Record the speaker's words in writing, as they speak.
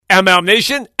MLM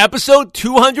Nation, episode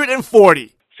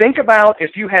 240. Think about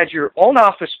if you had your own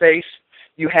office space,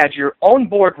 you had your own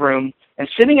boardroom, and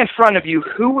sitting in front of you,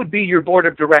 who would be your board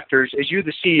of directors as you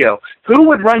the CEO? Who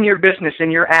would run your business in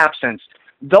your absence?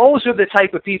 Those are the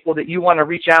type of people that you want to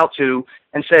reach out to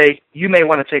and say, you may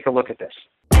want to take a look at this.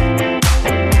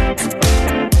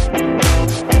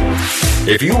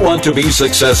 If you want to be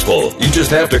successful, you just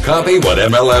have to copy what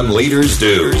MLM leaders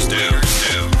do.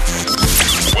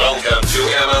 Welcome to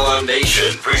MLM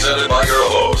Nation, presented by your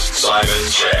host, Simon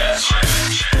Chan,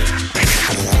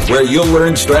 where you'll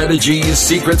learn strategies,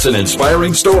 secrets, and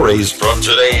inspiring stories from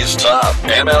today's top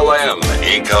MLM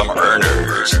income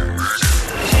earners.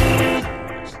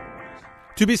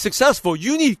 To be successful,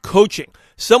 you need coaching,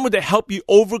 someone to help you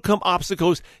overcome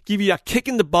obstacles, give you a kick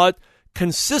in the butt,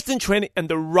 consistent training, and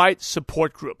the right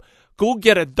support group. Go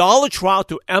get a $1 trial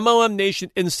to MLM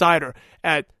Nation Insider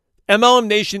at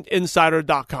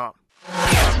MLMNationInsider.com.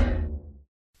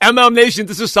 MLM Nation,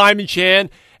 this is Simon Chan.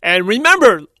 And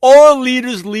remember, all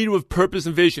leaders lead with purpose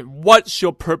and vision. What's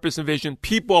your purpose and vision?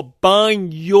 People are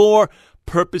buying your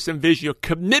purpose and vision, your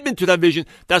commitment to that vision.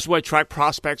 That's why I attract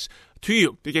prospects to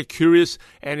you. They get curious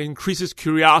and it increases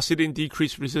curiosity and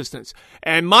decreases resistance.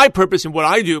 And my purpose in what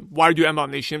I do, why I do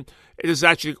MLM Nation, it is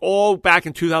actually all back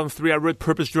in 2003. I read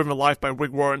Purpose Driven Life by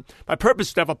Rick Warren. My purpose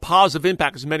is to have a positive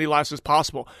impact as many lives as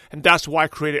possible. And that's why I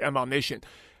created MLM Nation.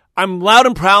 I'm loud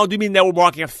and proud. Do mean network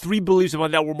marketing. I have 3 beliefs about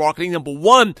network marketing. Number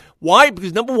one, why?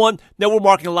 Because number one, network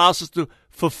marketing allows us to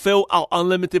fulfill our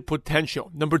unlimited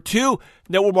potential. Number 2,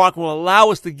 network marketing will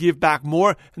allow us to give back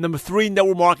more. And number 3,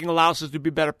 network marketing allows us to be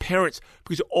better parents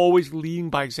because you're always leading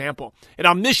by example. And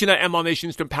our mission at MLM Nation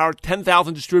is to empower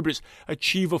 10,000 distributors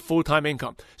achieve a full-time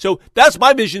income. So that's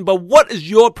my vision, but what is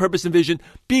your purpose and vision?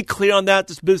 Be clear on that.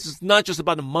 This business is not just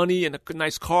about the money and the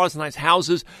nice cars and nice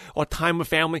houses or time with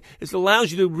family. It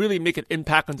allows you to really make an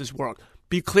impact on this world.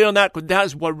 Be clear on that, because that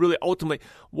is what really ultimately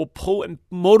will pull and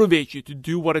motivate you to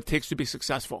do what it takes to be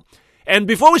successful. And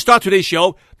before we start today's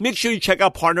show, make sure you check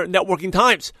out partner Networking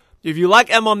Times. If you like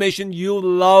MLM Nation, you'll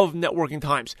love Networking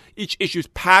Times. Each issue is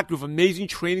packed with amazing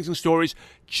trainings and stories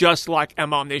just like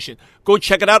MLM Nation. Go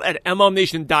check it out at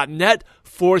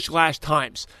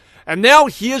mlmnation.net/times. And now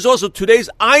here's also today's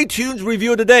iTunes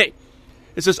review of the day.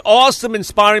 It's this awesome,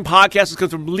 inspiring podcast. It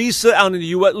comes from Lisa out in the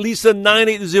U.S., Lisa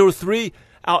 9803.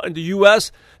 Out in the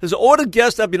U.S. There's all the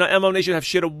guests that have been on MLM Nation have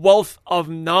shared a wealth of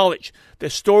knowledge. Their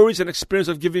stories and experience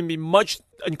have given me much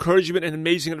encouragement and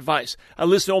amazing advice. I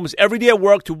listen almost every day at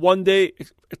work to one day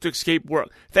to escape work.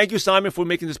 Thank you, Simon, for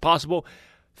making this possible.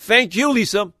 Thank you,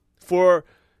 Lisa, for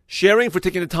sharing, for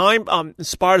taking the time.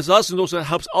 Inspires us and also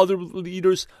helps other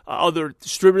leaders, other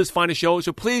distributors find the show.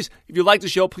 So please, if you like the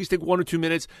show, please take 1 or 2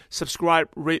 minutes, subscribe,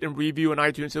 rate, and review on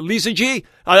iTunes. And Lisa G,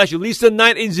 actually Lisa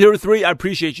 9803, I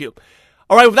appreciate you.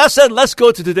 All right, with that said, let's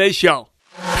go to today's show.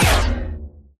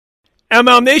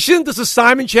 MLM Nation, this is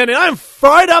Simon Chan, and I'm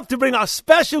fired up to bring our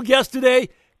special guest today,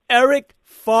 Eric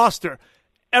Foster.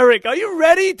 Eric, are you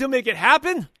ready to make it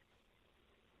happen?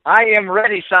 I am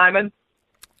ready, Simon.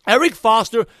 Eric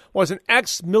Foster was an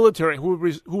ex-military who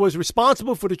was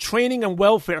responsible for the training and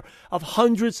welfare of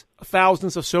hundreds of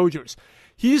thousands of soldiers.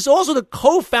 He is also the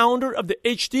co-founder of the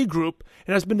HD Group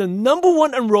and has been the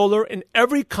 #1 enroller in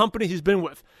every company he's been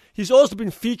with. He's also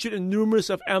been featured in numerous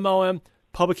of MLM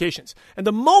publications. And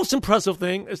the most impressive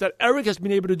thing is that Eric has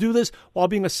been able to do this while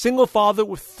being a single father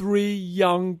with 3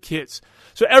 young kids.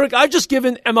 So Eric, I've just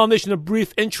given MLM Nation a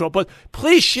brief intro, but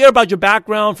please share about your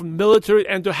background from the military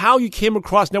and to how you came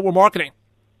across network marketing.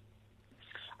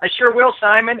 I sure will,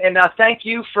 Simon, and thank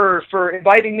you for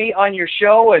inviting me on your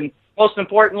show. And most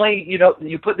importantly,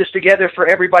 you put this together for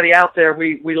everybody out there.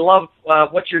 We love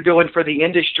what you're doing for the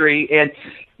industry. And,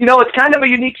 it's kind of a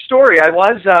unique story. I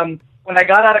was, when I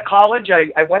got out of college,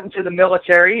 I went into the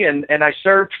military and I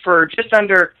served for just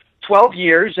under 12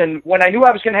 years. And when I knew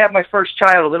I was going to have my first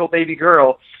child, a little baby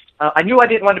girl, I knew I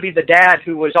didn't want to be the dad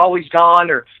who was always gone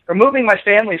or moving my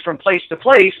family from place to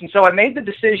place. And so I made the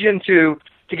decision to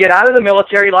get out of the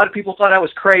military. A lot of people thought I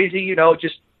was crazy,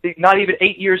 just not even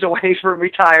 8 years away from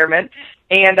retirement.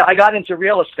 And I got into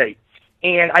real estate.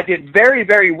 And I did very,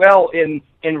 very well in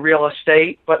real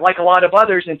estate. But like a lot of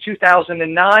others, in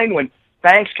 2009, when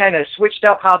banks kind of switched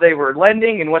up how they were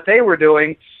lending and what they were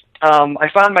doing, I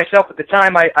found myself at the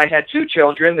time, I had 2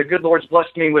 children. The good Lord's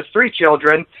blessed me with 3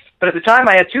 children. But at the time,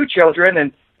 I had 2 children.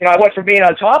 And, I went from being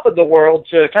on top of the world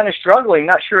to kind of struggling,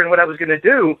 not sure what I was going to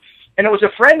do. And it was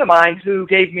a friend of mine who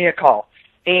gave me a call.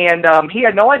 And he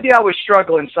had no idea I was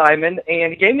struggling, Simon.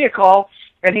 And he gave me a call.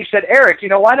 And he said, Eric,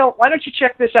 why don't you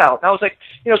check this out? And I was like,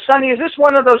 Sonny, is this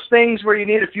one of those things where you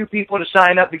need a few people to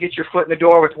sign up to get your foot in the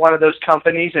door with one of those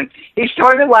companies? And he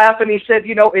started laughing. He said,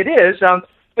 it is,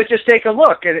 but just take a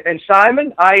look. And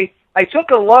Simon, I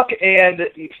took a look, and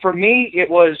for me,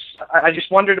 I just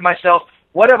wondered to myself,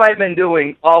 what have I been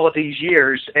doing all of these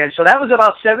years? And so that was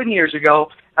about 7 years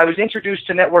ago. I was introduced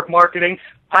to network marketing.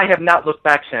 I have not looked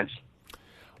back since.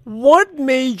 What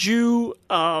made you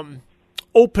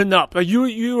open up? Like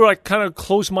you were like kind of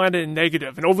close-minded and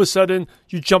negative, and all of a sudden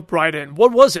you jumped right in.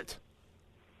 What was it?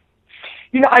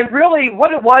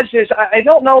 What it was is I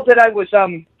don't know that I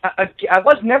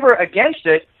was never against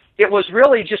it. It was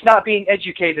really just not being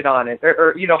educated on it,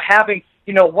 or having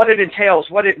what it entails,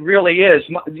 what it really is.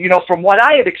 From what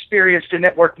I had experienced in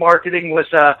network marketing was,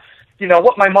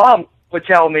 what my mom would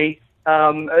tell me.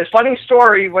 A funny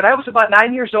story, when I was about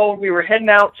 9 years old, we were heading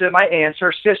out to my aunt's,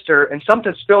 her sister, and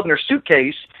something spilled in her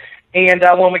suitcase. And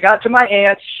when we got to my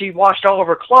aunt's, she washed all of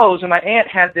her clothes, and my aunt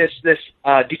had this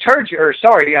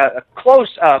clothes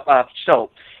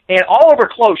soap. And all of her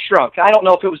clothes shrunk. I don't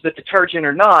know if it was the detergent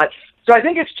or not. So I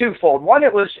think it's twofold. One,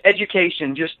 it was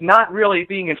education, just not really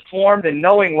being informed and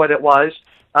knowing what it was,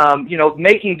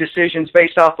 making decisions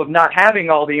based off of not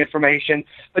having all the information.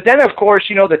 But then, of course,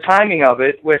 the timing of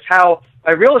it with how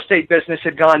my real estate business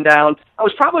had gone down, I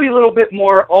was probably a little bit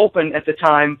more open at the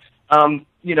time,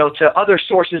 to other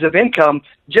sources of income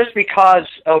just because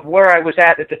of where I was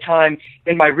at the time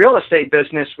in my real estate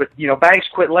business with, banks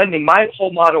quit lending. My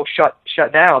whole model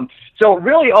shut down. So it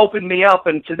really opened me up.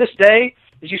 And to this day,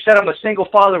 as you said, I'm a single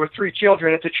father with 3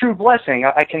 children. It's a true blessing.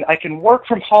 I can work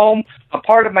from home. I'm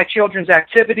part of my children's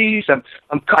activities.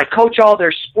 I coach all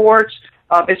their sports.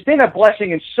 It's been a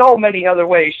blessing in so many other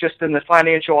ways, just in the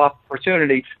financial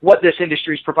opportunity, what this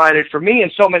industry's provided for me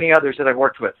and so many others that I've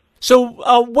worked with.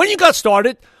 So when you got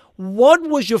started, what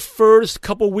was your first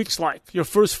couple of weeks like? Your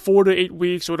first 4 to 8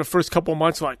 weeks, or the first couple of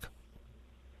months like?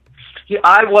 Yeah,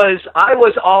 I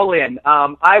was all in.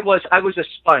 I was a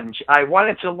sponge. I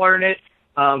wanted to learn it.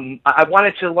 I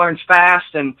wanted to learn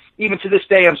fast, and even to this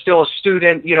day, I'm still a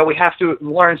student. We have to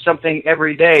learn something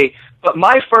every day. But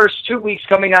my first 2 weeks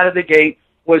coming out of the gate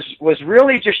was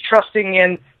really just trusting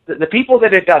in the people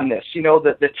that had done this,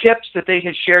 the tips that they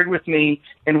had shared with me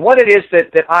and what it is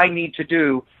that I need to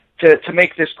do to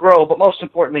make this grow, but most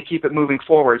importantly, keep it moving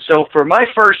forward. So for my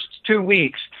first 2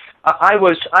 weeks, I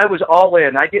was all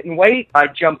in. I didn't wait. I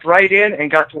jumped right in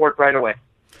and got to work right away.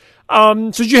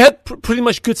 So you had pretty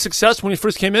much good success when you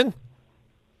first came in?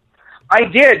 I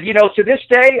did. To this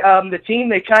day, the team,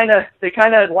 they kind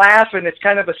of laugh, and it's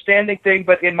kind of a standing thing.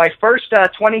 But in my first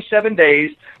 27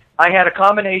 days, I had a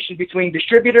combination between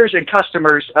distributors and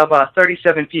customers of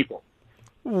 37 people.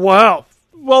 Wow.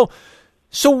 Well,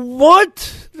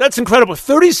 that's incredible.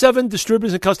 37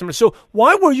 distributors and customers. So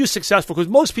why were you successful? Because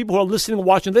most people who are listening and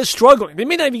watching, they're struggling. They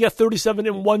may not even get 37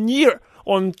 in 1 year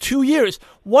or in 2 years.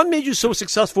 What made you so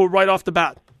successful right off the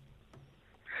bat?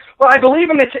 Well, I believe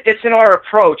it's in our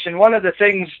approach, and one of the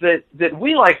things that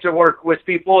we like to work with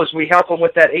people as we help them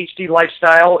with that HD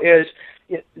lifestyle is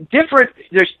different.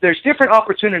 There's different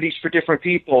opportunities for different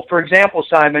people. For example,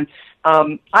 Simon,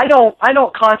 I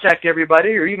don't contact everybody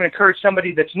or even encourage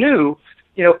somebody that's new.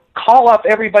 Call up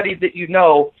everybody that you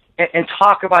know and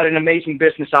talk about an amazing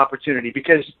business opportunity,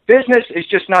 because business is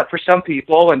just not for some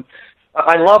people. And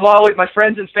I love all of my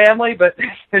friends and family, but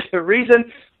there's a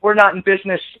reason we're not in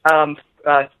business.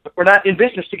 We're not in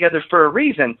business together for a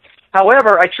reason.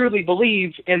 However, I truly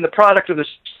believe in the product or the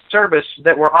service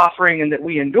that we're offering and that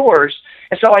we endorse.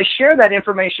 And so I share that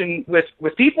information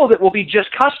with people that will be just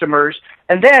customers.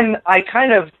 And then I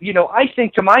kind of, I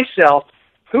think to myself,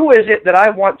 who is it that I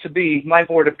want to be my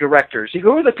board of directors?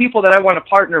 Who are the people that I want to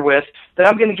partner with, that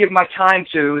I'm going to give my time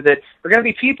to, that are going to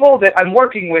be people that I'm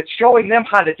working with, showing them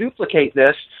how to duplicate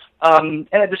this. And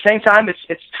at the same time,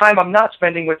 it's time I'm not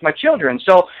spending with my children.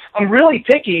 So I'm really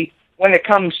picky when it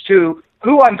comes to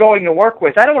who I'm going to work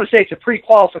with. I don't want to say it's a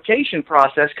pre-qualification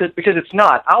process because it's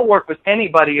not. I'll work with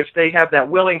anybody if they have that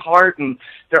willing heart and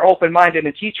they're open-minded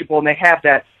and teachable and they have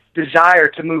that desire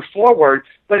to move forward.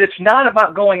 But it's not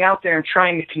about going out there and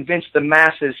trying to convince the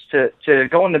masses to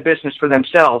go into business for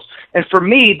themselves. And for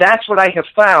me, that's what I have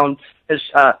found has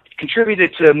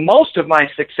contributed to most of my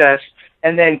success,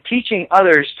 and then teaching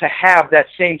others to have that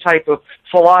same type of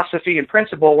philosophy and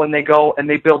principle when they go and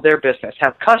they build their business,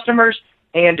 have customers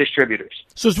and distributors.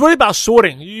 So it's really about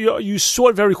sorting. You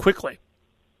sort very quickly.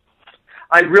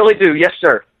 I really do. Yes,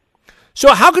 sir.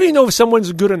 So how can you know if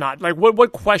someone's good or not? Like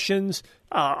what questions?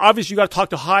 Obviously, you got to talk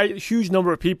to a huge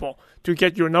number of people to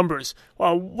get your numbers.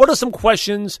 What are some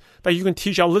questions that you can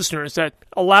teach our listeners that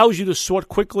allows you to sort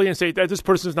quickly and say that this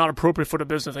person is not appropriate for the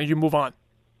business and you move on?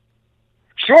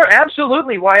 Sure,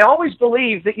 absolutely. Well, I always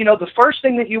believe that, the first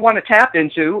thing that you want to tap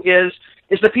into is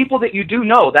the people that you do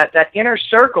know, that inner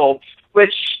circle,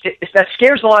 which that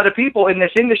scares a lot of people in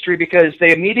this industry because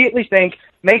they immediately think,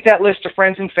 make that list of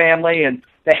friends and family, and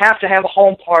they have to have a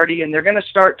home party, and they're going to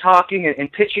start talking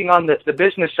and pitching on the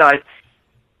business side.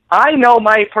 I know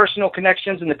my personal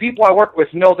connections, and the people I work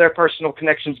with know their personal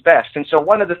connections best. And so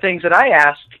one of the things that I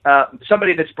ask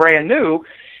somebody that's brand new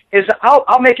is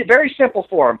I'll make it very simple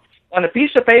for them. On a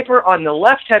piece of paper, on the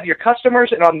left have your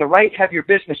customers, and on the right have your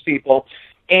business people.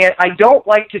 And I don't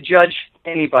like to judge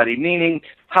anybody, meaning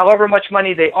however much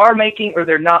money they are making or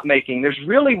they're not making. There's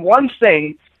really one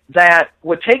thing that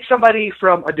would take somebody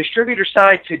from a distributor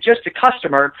side to just a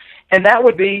customer, and that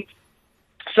would be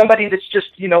somebody that's just,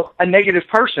 a negative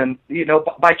person,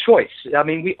 by choice. I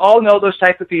mean, we all know those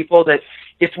type of people that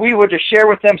if we were to share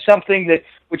with them something that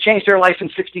would change their life in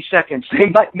 60 seconds,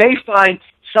 they may find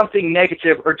something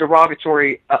negative or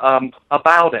derogatory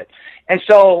about it. And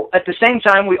so at the same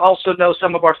time, we also know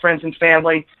some of our friends and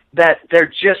family that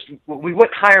we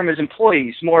wouldn't hire them as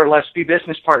employees, more or less be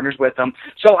business partners with them.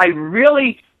 So I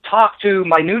really talk to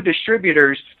my new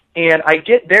distributors and I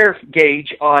get their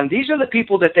gauge on these are the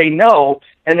people that they know,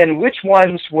 and then which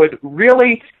ones would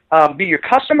really be your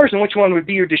customers and which one would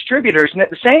be your distributors. And at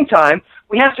the same time,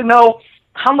 we have to know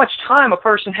how much time a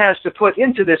person has to put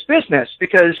into this business,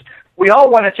 because we all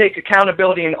want to take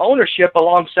accountability and ownership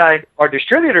alongside our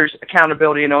distributors'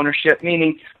 accountability and ownership,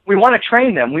 meaning we want to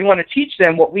train them. We want to teach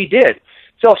them what we did.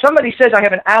 So if somebody says, I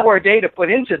have an hour a day to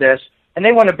put into this, and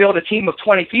they want to build a team of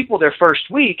 20 people their first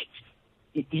week,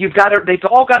 they've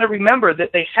all got to remember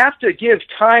that they have to give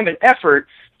time and effort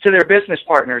to their business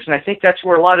partners. And I think that's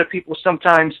where a lot of people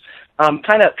sometimes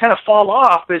kind of fall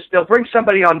off, is they'll bring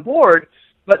somebody on board,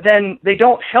 but then they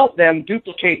don't help them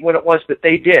duplicate what it was that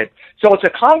they did. So it's a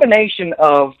combination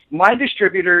of my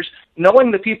distributors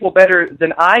knowing the people better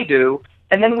than I do,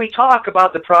 and then we talk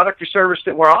about the product or service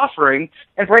that we're offering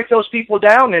and break those people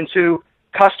down into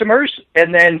customers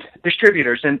and then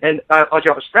distributors. And I'll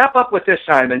just wrap up with this,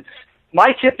 Simon.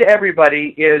 My tip to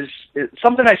everybody is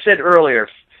something I said earlier.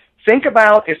 Think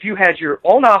about if you had your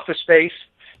own office space,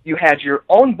 you had your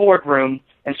own boardroom,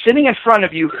 and sitting in front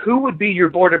of you, who would be your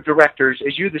board of directors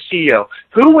as you, the CEO?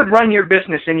 Who would run your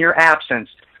business in your absence?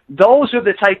 Those are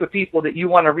the type of people that you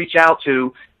want to reach out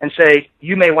to and say,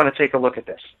 you may want to take a look at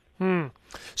this.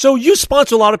 So you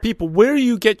sponsor a lot of people. Where do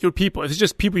you get your people? Is it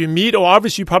just people you meet? Or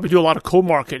obviously you probably do a lot of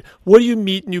co-market. Where do you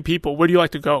meet new people? Where do you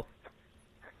like to go?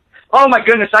 Oh, my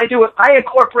goodness, I do it. I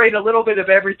incorporate a little bit of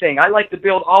everything. I like to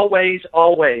build always.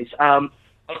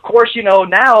 Of course,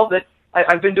 now that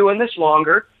I've been doing this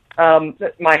longer,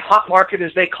 my hot market,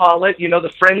 as they call it,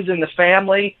 the friends and the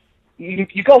family,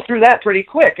 you go through that pretty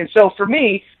quick. And so for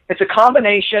me, it's a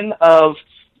combination of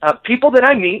people that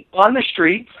I meet on the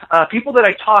street, people that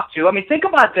I talk to. I mean, think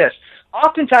about this.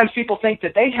 Oftentimes people think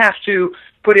that they have to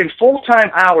put in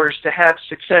full-time hours to have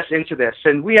success into this.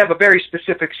 And we have a very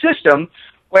specific system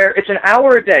where it's an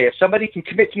hour a day. If somebody can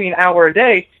commit to me an hour a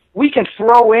day, we can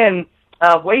throw in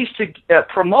ways to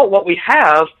promote what we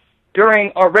have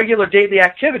during our regular daily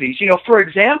activities. For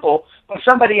example, when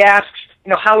somebody asks,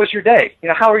 how was your day?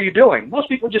 How are you doing? Most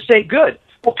people just say good.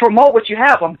 Well, promote what you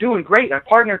have. I'm doing great. I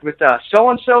partnered with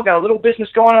so-and-so, got a little business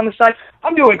going on the side.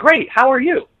 I'm doing great. How are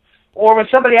you? Or when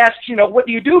somebody asks, what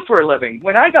do you do for a living?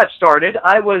 When I got started,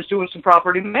 I was doing some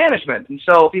property management. And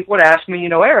so people would ask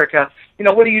me, Erica,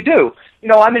 what do you do?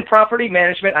 I'm in property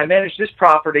management. I manage this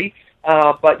property.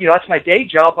 But, that's my day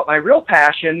job. But my real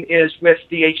passion is with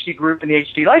the HD Group and the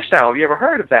HD Lifestyle. Have you ever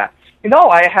heard of that? No,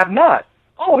 I have not.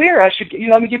 Oh, here, I should,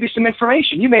 let me give you some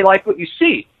information. You may like what you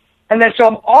see. And then so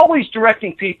I'm always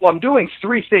directing people. I'm doing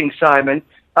three things, Simon.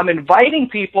 I'm inviting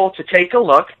people to take a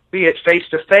look, be it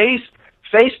face-to-face.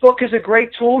 Facebook is a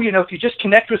great tool. If you just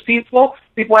connect with people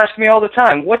ask me all the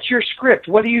time, what's your script?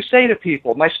 What do you say to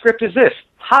people? My script is this.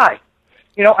 Hi.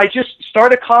 I just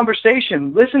start a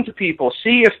conversation, listen to people,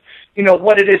 see if,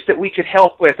 what it is that we could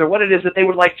help with or what it is that they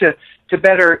would like to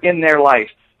better in their life.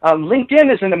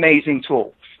 LinkedIn is an amazing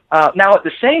tool. Now, at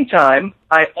the same time,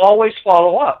 I always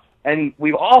follow up. And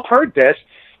we've all heard this.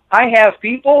 I have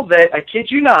people that, I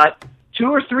kid you not, 2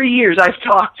 or 3 years I've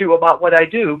talked to about what I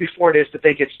do before it is that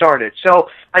they get started. So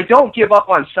I don't give up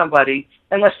on somebody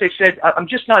unless they said, I'm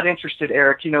just not interested,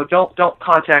 Eric. Don't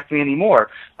contact me anymore.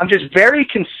 I'm just very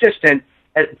consistent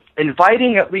at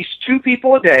inviting at least 2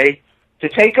 people a day to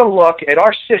take a look at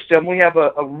our system. We have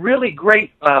a really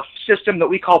great system that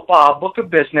we call Book of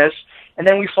Business, and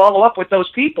then we follow up with those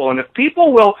people. And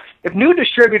if new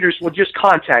distributors will just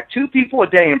contact 2 people a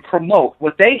day and promote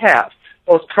what they have,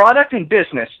 both product and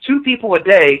business, 2 people a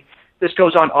day, this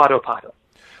goes on autopilot.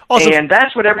 Also, and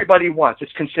that's what everybody wants.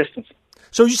 It's consistency.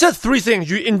 So you said 3 things.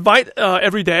 You invite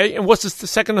every day, and what's the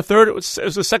second or third? Was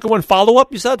the second one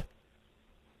follow-up, you said?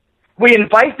 We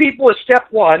invite people as step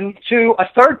 1 to a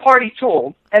third-party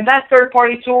tool, and that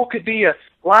third-party tool could be a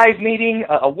live meeting,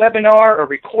 a webinar, a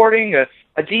recording, a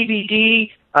DVD.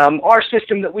 Our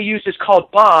system that we use is called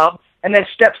Bob, and then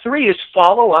step 3 is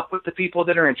follow up with the people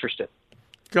that are interested.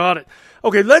 Got it.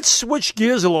 Okay, let's switch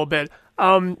gears a little bit.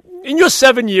 In your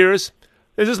 7 years,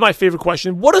 this is my favorite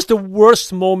question. What is the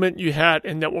worst moment you had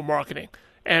in network marketing?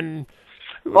 And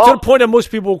to the point that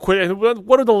most people will quit, and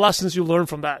what are the lessons you learned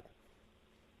from that?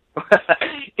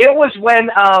 It was when,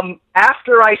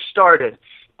 after I started,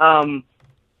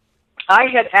 I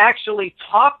had actually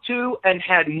talked to and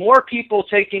had more people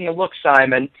taking a look,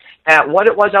 Simon, at what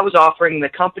it was I was offering, the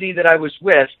company that I was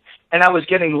with, and I was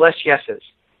getting less yeses.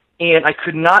 And I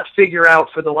could not figure out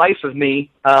for the life of me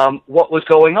what was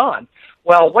going on.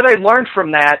 Well, what I learned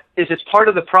from that is it's part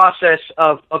of the process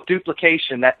of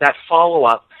duplication, that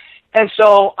follow-up. And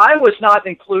so I was not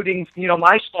including,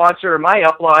 my sponsor or my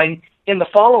upline in the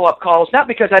follow-up calls, not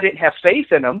because I didn't have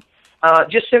faith in them,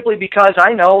 just simply because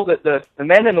I know that the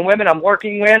men and the women I'm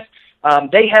working with,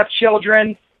 they have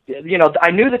children.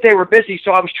 I knew that they were busy,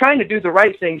 so I was trying to do the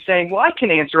right thing, saying, well, I can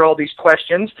answer all these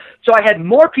questions. So I had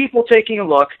more people taking a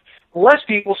look, less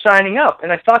people signing up.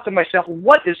 And I thought to myself,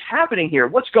 what is happening here?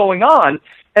 What's going on?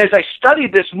 As I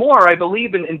studied this more, I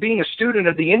believe in being a student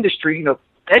of the industry,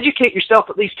 educate yourself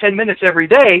at least 10 minutes every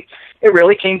day. It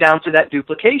really came down to that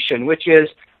duplication, which is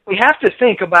we have to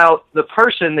think about the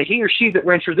person, the he or she that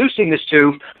we're introducing this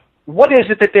to. What is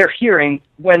it that they're hearing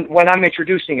when I'm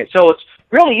introducing it? So it's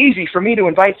really easy for me to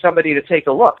invite somebody to take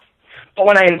a look. But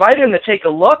when I invite them to take a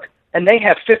look and they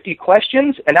have 50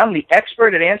 questions and I'm the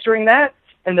expert at answering that,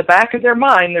 in the back of their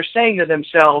mind, they're saying to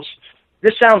themselves,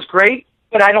 this sounds great,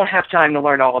 but I don't have time to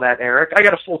learn all of that, Eric. I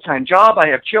got a full-time job. I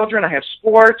have children. I have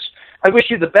sports. I wish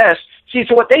you the best. See,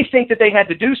 so what they think that they had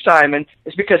to do, Simon,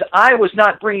 is because I was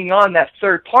not bringing on that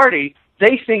third party,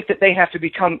 they think that they have to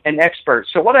become an expert.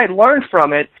 So what I learned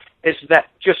from it is that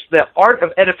just the art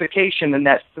of edification and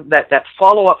that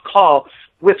follow-up call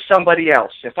with somebody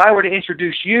else. If I were to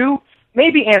introduce you,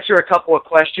 maybe answer a couple of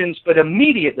questions, but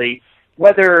immediately,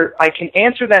 whether I can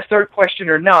answer that third question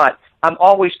or not, I'm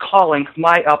always calling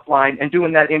my upline and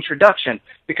doing that introduction.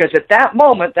 Because at that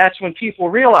moment, that's when people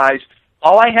realize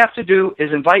all I have to do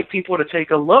is invite people to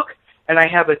take a look, and I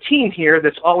have a team here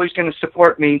that's always going to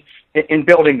support me in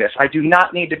building this. I do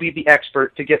not need to be the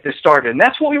expert to get this started. And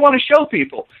that's what we want to show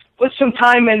people. Put some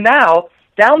time in now.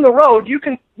 Down the road,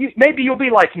 maybe you'll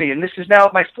be like me, and this is now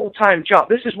my full-time job.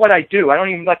 This is what I do. I don't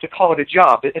even like to call it a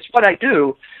job. It's what I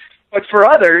do. But for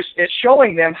others, it's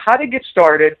showing them how to get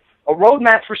started, a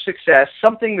roadmap for success,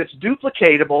 something that's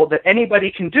duplicatable that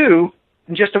anybody can do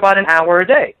in just about an hour a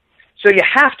day. So you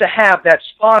have to have that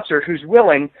sponsor who's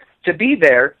willing to be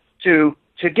there to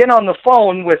get on the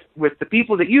phone with the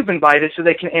people that you've invited so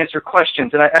they can answer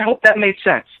questions. And I hope that made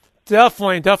sense.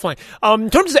 Definitely. In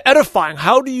terms of edifying,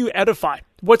 how do you edify?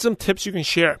 What's some tips you can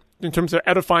share in terms of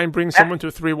edifying, bringing someone to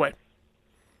a 3-way?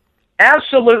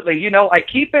 Absolutely. I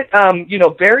keep it,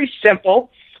 very simple.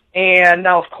 And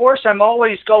now, of course, I'm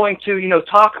always going to,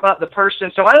 talk about the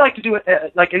person. So I like to do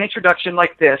it like an introduction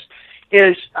like this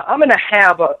is I'm going to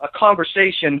have a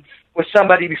conversation with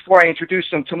somebody before I introduce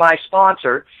them to my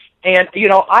sponsor. And,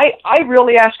 I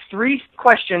really ask 3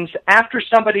 questions after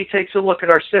somebody takes a look at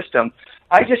our system.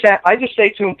 I just say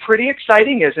to them, pretty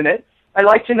exciting, isn't it? I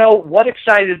like to know what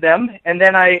excited them. And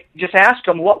then I just ask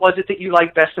them, what was it that you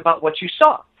liked best about what you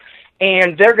saw?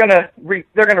 And they're gonna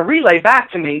relay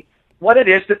back to me what it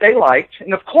is that they liked,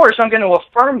 and of course I'm going to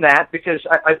affirm that because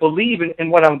I believe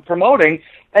in what I'm promoting.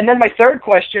 And then my third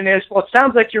question is, well, it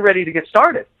sounds like you're ready to get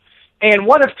started. And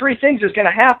one of 3 things is going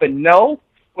to happen: no,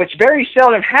 which very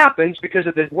seldom happens because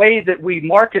of the way that we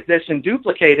market this and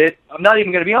duplicate it. I'm not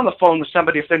even going to be on the phone with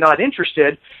somebody if they're not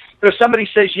interested. But if somebody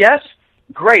says yes,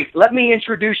 great. Let me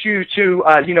introduce you to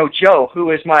Joe, who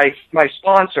is my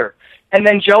sponsor. And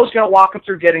then Joe's going to walk them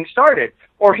through getting started,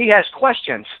 or he has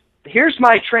questions. Here's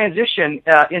my transition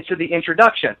into the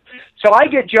introduction. So I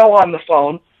get Joe on the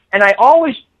phone, and I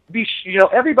always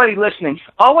everybody listening,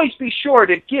 always be sure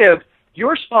to give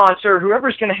your sponsor,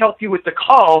 whoever's going to help you with the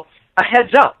call, a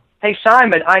heads up. Hey,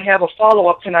 Simon, I have a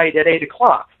follow-up tonight at 8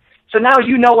 o'clock. So now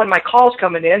you know when my call's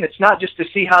coming in, it's not just to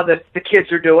see how the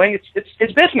kids are doing.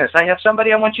 It's business. I have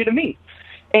somebody I want you to meet.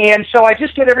 And so I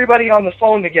just get everybody on the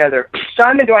phone together.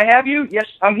 Simon, do I have you? Yes,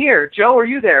 I'm here. Joe, are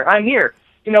you there? I'm here.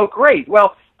 Great.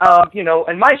 Well,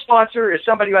 and my sponsor is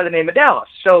somebody by the name of Dallas.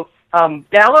 So,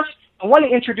 Dallas, I want to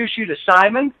introduce you to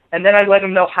Simon, and then I let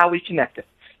him know how we connected.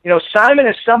 Simon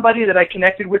is somebody that I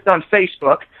connected with on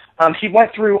Facebook. He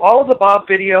went through all of the Bob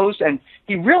videos, and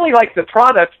he really liked the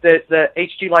product that the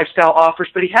HG Lifestyle offers,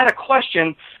 but he had a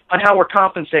question on how we're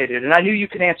compensated, and I knew you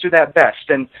could answer that best.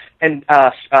 And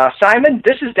Simon,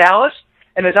 this is Dallas,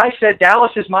 and as I said,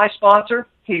 Dallas is my sponsor.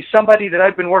 He's somebody that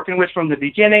I've been working with from the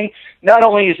beginning. Not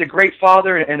only is he a great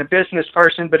father and a business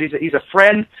person, but he's a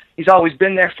friend. He's always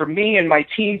been there for me and my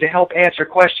team to help answer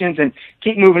questions and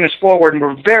keep moving us forward, and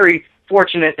we're very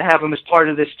fortunate to have him as part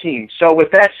of this team. So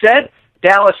with that said,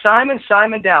 Dallas Simon,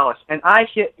 Simon Dallas, and I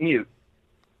hit mute.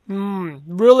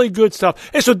 Really good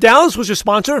stuff. Hey, so Dallas was your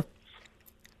sponsor?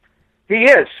 He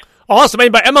is. Awesome.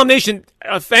 And by MLM Nation,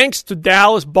 thanks to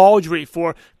Dallas Baldry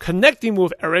for connecting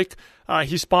with Eric.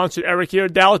 He sponsored Eric here.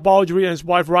 Dallas Baldry and his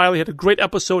wife Riley had a great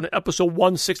episode in episode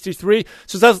 163.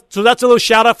 So that's a little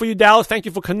shout out for you, Dallas. Thank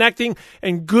you for connecting.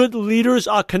 And good leaders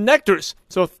are connectors.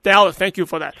 So Dallas, thank you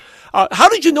for that. How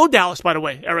did you know Dallas, by the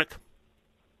way, Eric?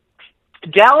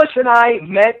 Dallas and I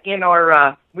met in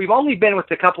our, we've only been with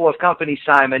a couple of companies,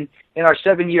 Simon, in our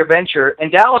 7-year venture.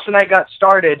 And Dallas and I got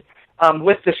started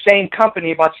with the same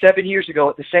company about 7 years ago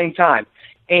at the same time.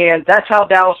 And that's how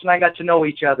Dallas and I got to know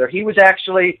each other. He was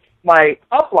actually my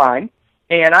upline,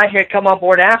 and I had come on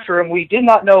board after him. We did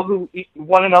not know who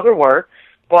one another were,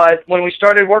 but when we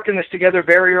started working this together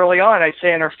very early on, I'd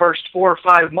say in our first 4 or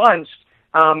 5 months,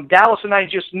 Dallas and I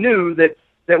just knew that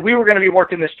we were going to be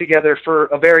working this together for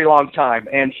a very long time.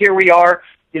 And here we are,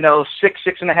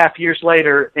 6.5 years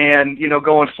later, and,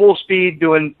 going full speed,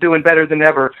 doing better than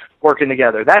ever, working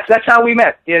together. That's how we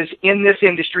met, is in this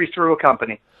industry through a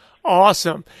company.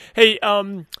 Awesome. Hey,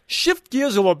 shift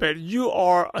gears a little bit. You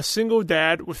are a single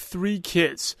dad with 3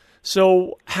 kids.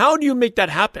 So how do you make that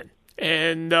happen?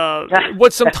 And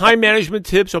what's some time management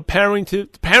tips or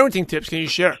parenting tips can you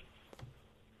share?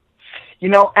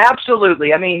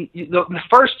 Absolutely. I mean, the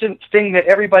first thing that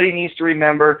everybody needs to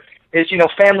remember is,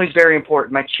 family's very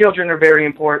important. My children are very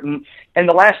important. And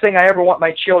the last thing I ever want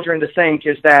my children to think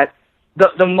is that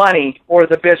the money or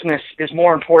the business is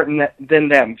more important than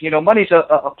them. Money's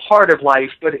a part of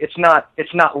life, but it's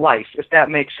not life, if that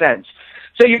makes sense.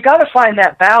 So you've got to find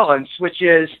that balance, which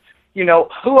is,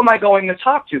 who am I going to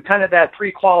talk to? Kind of that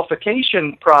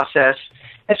pre-qualification process.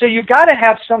 And so you've got to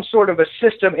have some sort of a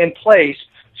system in place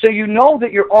so you know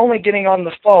that you're only getting on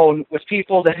the phone with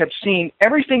people that have seen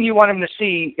everything you want them to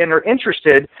see and are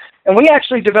interested. And we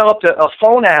actually developed a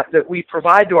phone app that we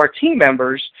provide to our team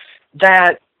members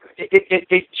that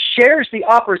it shares the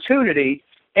opportunity,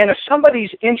 and if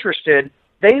somebody's interested,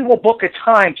 they will book a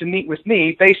time to meet with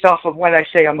me based off of when I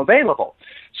say I'm available.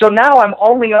 So now I'm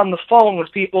only on the phone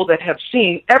with people that have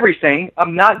seen everything.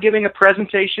 I'm not giving a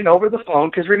presentation over the phone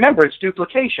because, remember, it's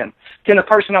duplication. Can the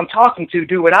person I'm talking to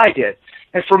do what I did?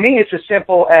 And for me, it's as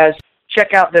simple as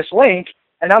check out this link,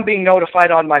 and I'm being notified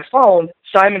on my phone,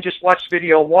 Simon just watched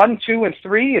video 1, 2, and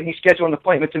 3, and he scheduled an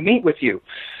appointment to meet with you.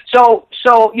 So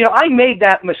I made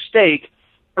that mistake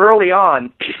early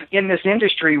on in this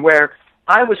industry where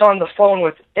I was on the phone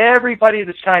with everybody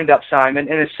that signed up, Simon,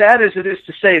 and as sad as it is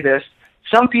to say this,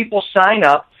 some people sign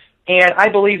up, and I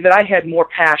believe that I had more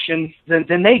passion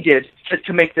than they did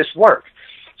to make this work.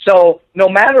 So no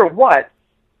matter what,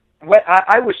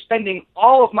 I was spending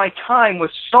all of my time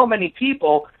with so many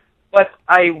people, but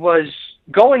I was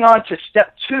going on to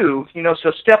step 2,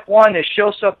 so step 1 is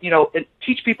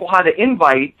teach people how to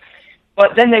invite,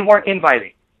 but then they weren't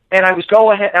inviting. And I was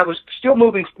still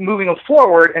moving them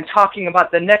forward and talking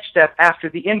about the next step after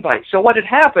the invite. So what had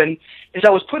happened is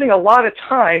I was putting a lot of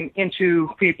time into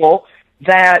people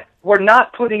that were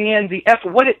not putting in the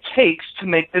effort, what it takes to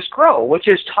make this grow, which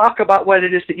is talk about what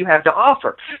it is that you have to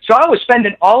offer. So I was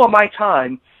spending all of my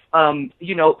time,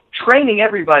 training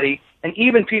everybody, and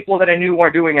even people that I knew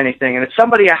weren't doing anything. And it's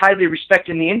somebody I highly respect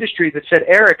in the industry that said,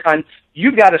 Eric,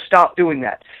 you've got to stop doing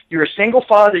that. You're a single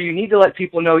father. You need to let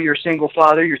people know you're a single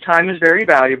father. Your time is very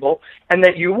valuable, and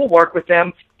that you will work with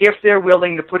them if they're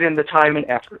willing to put in the time and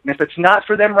effort. And if it's not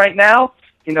for them right now,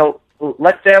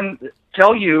 let them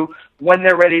tell you when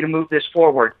they're ready to move this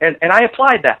forward. And I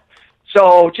applied that.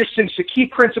 So just some key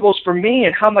principles for me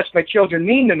and how much my children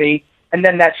mean to me, and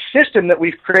then that system that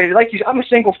we've created. Like I'm a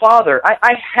single father.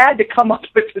 I had to come up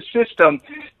with a system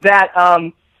that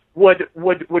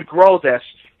would grow this.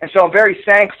 And so I'm very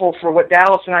thankful for what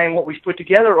Dallas and I and what we've put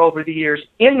together over the years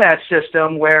in that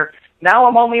system where, Now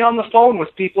I'm only on the phone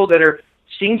with people that are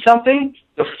seeing something,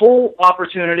 the full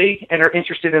opportunity, and are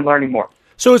interested in learning more.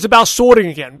 So it's about sorting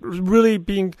again, really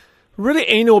being really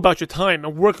anal about your time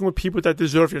and working with people that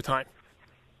deserve your time.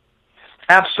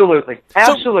 Absolutely.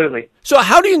 Absolutely. So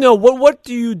how do you know, what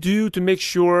do you do to make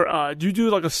sure, do you do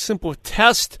like a simple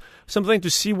test, something to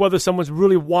see whether someone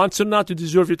really wants it or not to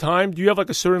deserve your time? Do you have like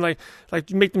a certain, like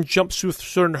you make them jump through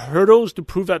certain hurdles to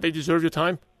prove that they deserve your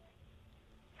time?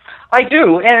 I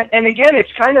do, and again,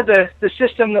 it's kind of the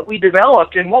system that we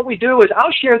developed, and what we do is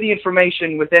I'll share the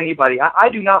information with anybody. I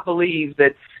do not believe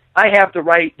that I have the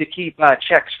right to keep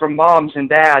checks from moms and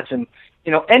dads and,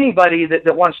 anybody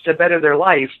that wants to better their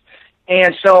life.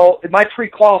 And so my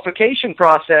pre-qualification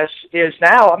process is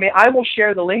now, I will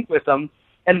share the link with them,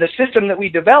 and the system that we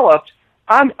developed,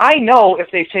 I know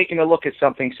if they've taken a look at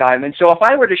something, Simon. So if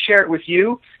I were to share it with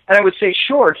you, and I would say,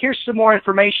 sure, here's some more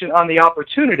information on the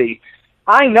opportunity,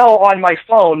 I know on my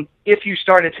phone if you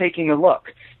started taking a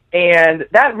look. And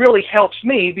that really helps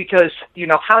me because,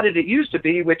 how did it used to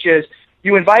be, which is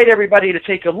you invite everybody to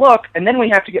take a look, and then we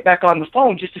have to get back on the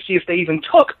phone just to see if they even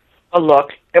took a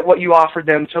look at what you offered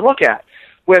them to look at.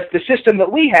 With the system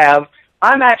that we have,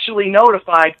 I'm actually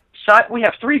notified. We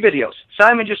have 3 videos.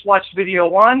 Simon just watched video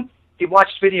 1, he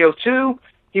watched video 2,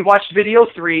 he watched video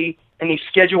 3, and he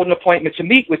scheduled an appointment to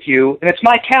meet with you, and it's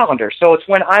my calendar, so it's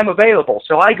when I'm available.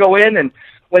 So I go in, and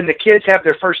when the kids have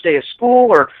their first day of school,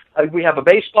 or we have a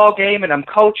baseball game and I'm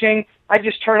coaching, I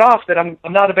just turn off that I'm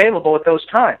not available at those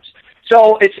times.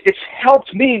 So it's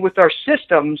helped me with our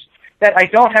systems that I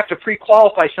don't have to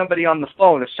pre-qualify somebody on the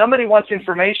phone. If somebody wants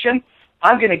information,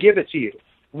 I'm going to give it to you.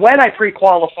 When I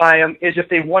pre-qualify them is if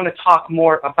they want to talk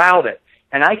more about it.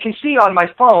 And I can see on my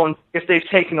phone if they've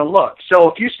taken a look.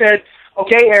 So if you said,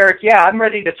 okay, Eric, yeah, I'm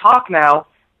ready to talk now,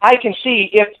 I can see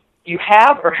if you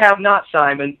have or have not,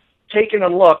 Simon, taken a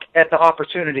look at the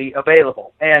opportunity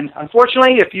available. And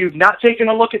unfortunately, if you've not taken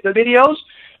a look at the videos,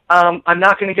 I'm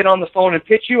not going to get on the phone and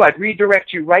pitch you. I'd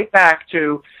redirect you right back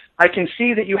to, I can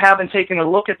see that you haven't taken a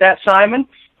look at that, Simon.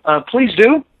 Please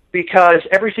do, because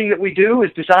everything that we do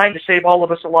is designed to save all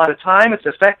of us a lot of time. It's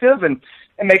effective, and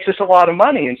it makes us a lot of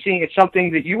money. And seeing it's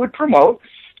something that you would promote,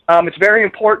 it's very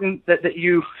important that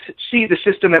you see the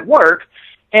system at work.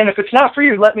 And if it's not for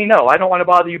you, let me know. I don't want to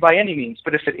bother you by any means.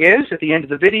 But if it is, at the end of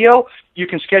the video, you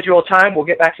can schedule a time. We'll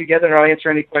get back together, and I'll answer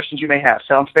any questions you may have.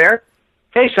 Sounds fair?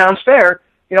 Okay, sounds fair.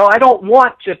 I don't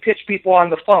want to pitch people on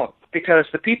the phone because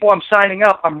the people I'm signing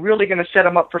up, I'm really going to set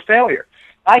them up for failure.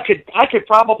 I could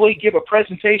probably give a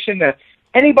presentation to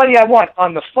anybody I want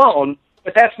on the phone,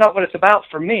 but that's not what it's about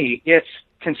for me. It's,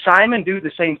 can Simon do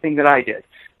the same thing that I did?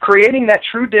 Creating that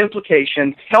true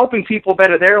duplication, helping people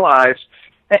better their lives.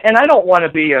 And I don't want to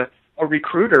be a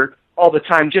recruiter all the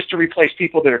time just to replace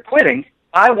people that are quitting.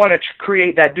 I want to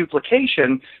create that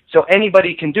duplication so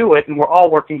anybody can do it, and we're all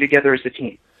working together as a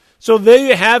team. So there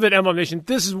you have it, MLM Nation.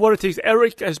 This is what it takes.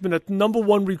 Eric has been a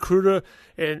 #1 recruiter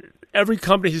in every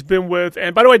company he's been with.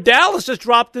 And by the way, Dallas just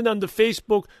dropped in on the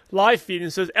Facebook live feed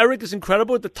and says, Eric is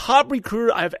incredible, the top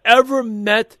recruiter I have ever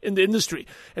met in the industry.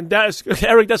 And that is,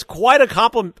 Eric, that's quite a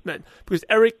compliment because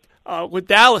Eric with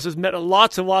Dallas has met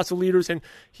lots and lots of leaders. And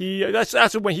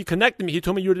that's when he connected me. He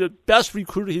told me you're the best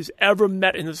recruiter he's ever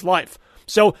met in his life.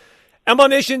 So,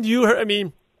 MLM Nation, you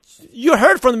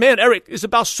heard from the man, Eric. It's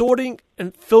about sorting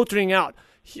and filtering out.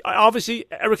 Obviously,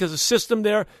 Eric has a system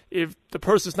there. If the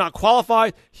person's not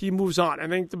qualified, he moves on. I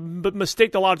think the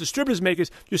mistake that a lot of distributors make is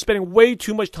you're spending way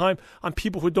too much time on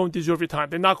people who don't deserve your time.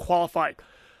 They're not qualified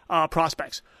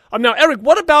prospects. Now, Eric,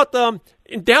 what about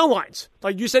in downlines?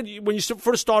 Like you said, when you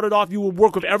first started off, you would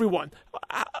work with everyone.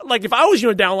 Like if I was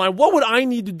your downline, what would I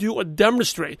need to do or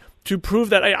demonstrate to prove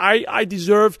that I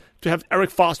deserve to have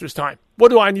Eric Foster's time? What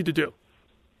do I need to do?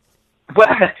 Well,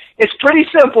 it's pretty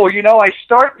simple. I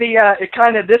start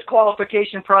the this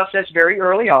qualification process very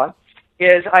early on.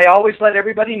 I always let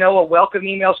everybody know a welcome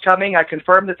email's coming. I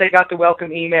confirm that they got the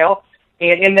welcome email.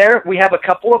 And in there, we have a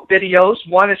couple of videos.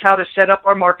 One is how to set up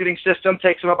our marketing system.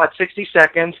 Takes them about 60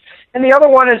 seconds. And the other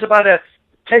one is about a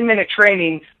 10-minute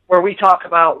training where we talk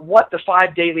about what the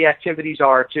 5 daily activities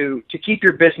are to keep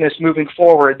your business moving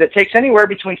forward. That takes anywhere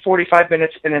between 45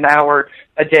 minutes and an hour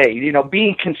a day,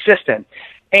 being consistent.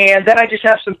 And then I just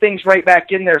have some things right back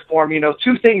in there for them,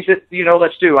 2 things that,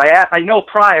 let's do. I know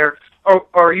prior,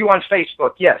 are you on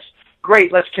Facebook? Yes.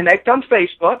 Great, let's connect on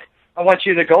Facebook. I want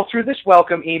you to go through this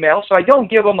welcome email. So I don't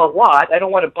give them a lot. I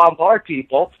don't want to bombard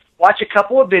people. Watch a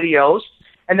couple of videos,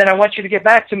 and then I want you to get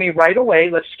back to me right away.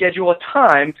 Let's schedule a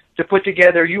time to put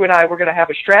together, you and I, we're going to have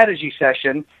a strategy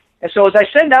session. And so as I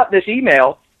send out this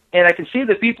email, and I can see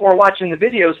that people are watching the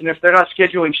videos, and if they're not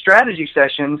scheduling strategy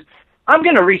sessions, I'm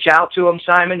going to reach out to them,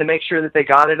 Simon, to make sure that they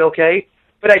got it okay.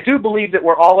 But I do believe that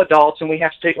we're all adults and we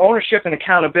have to take ownership and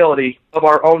accountability of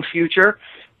our own future.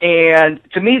 And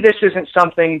to me, this isn't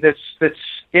something that's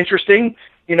interesting.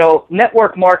 You know,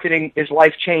 network marketing is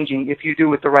life-changing if you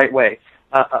do it the right way.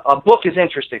 A book is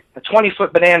interesting. A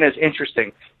 20-foot banana is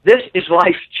interesting. This is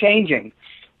life-changing.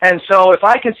 And so if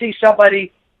I can see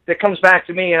somebody that comes back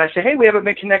to me and I say, hey, we haven't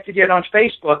been connected yet on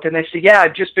Facebook, and they say, yeah,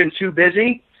 I've just been too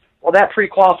busy, well, that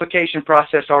pre-qualification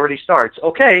process already starts.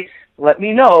 Okay, let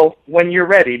me know when you're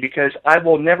ready, because I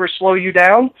will never slow you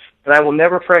down, but I will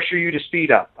never pressure you to speed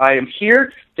up. I am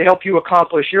here to help you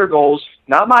accomplish your goals,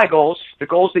 not my goals, the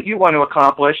goals that you want to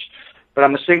accomplish. But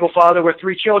I'm a single father with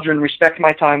 3 children. Respect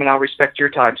my time, and I'll respect your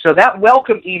time. So that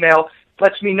welcome email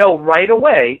lets me know right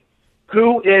away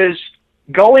who is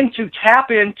going to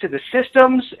tap into the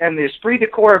systems and the esprit de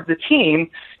corps of the team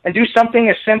and do something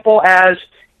as simple as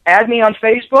add me on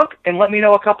Facebook and let me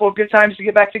know a couple of good times to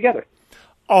get back together.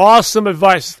 Awesome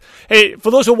advice. Hey, for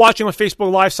those who are watching on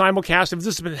Facebook Live simulcast, if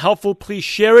this has been helpful, please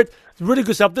share it. It's really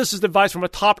good stuff. This is advice from a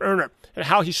top earner and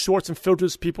how he sorts and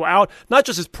filters people out, not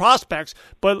just his prospects,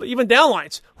 but even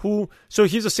downlines. So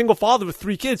he's a single father with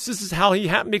 3 kids. This is how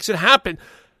he makes it happen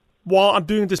while I'm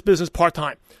doing this business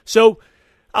part-time. So,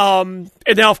 and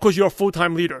now, of course, you're a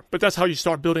full-time leader, but that's how you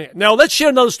start building it. Now, let's share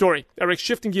another story. Eric,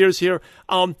 shifting gears here.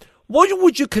 What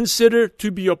would you consider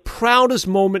to be your proudest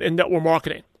moment in network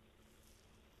marketing?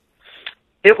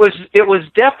 It was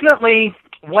definitely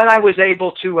when I was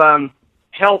able to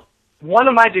help one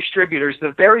of my distributors,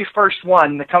 the very first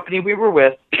one, the company we were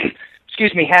with,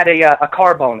 had a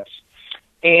car bonus.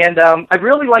 And I'd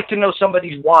really like to know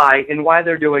somebody's why and why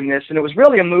they're doing this. And it was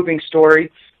really a moving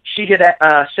story. She had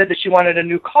said that she wanted a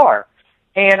new car.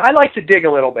 And I like to dig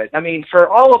a little bit. I mean, for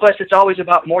all of us, it's always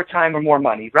about more time or more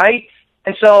money, right?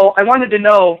 And so I wanted to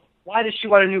know, why does she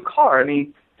want a new car? I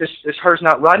mean, is hers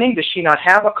not running? Does she not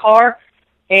have a car?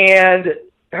 And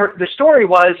the story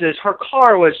is her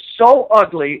car was so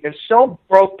ugly and so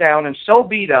broke down and so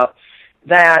beat up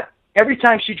that every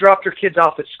time she dropped her kids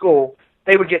off at school,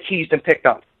 they would get teased and picked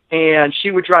up. And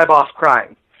she would drive off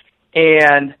crying.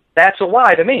 And that's a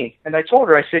lie to me. And I told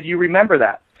her, I said, you remember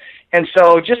that. And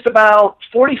so just about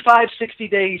 45, 60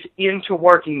 days into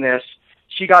working this,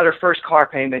 she got her first car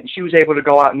payment, and she was able to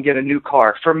go out and get a new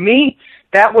car. For me,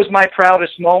 that was my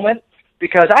proudest moment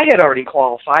because I had already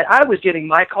qualified. I was getting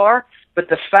my car, but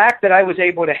the fact that I was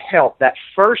able to help that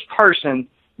first person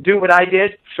do what I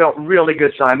did felt really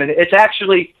good, Simon. It's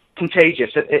actually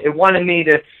contagious. It wanted me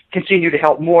to continue to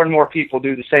help more and more people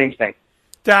do the same thing.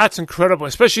 That's incredible,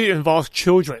 especially it involves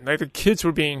children. Like the kids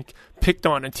were being picked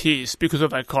on and teased because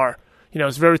of that car. You know,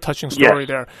 it's a very touching story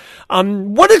there.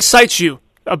 What excites you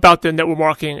about the network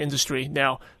marketing industry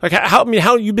now? Like,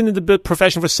 how you've been in the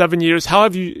profession for 7 years? How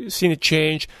have you seen it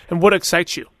change, and what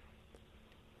excites you?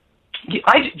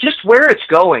 Just where it's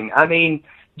going. I mean,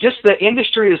 just the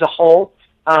industry as a whole.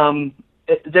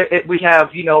 We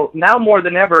have, now more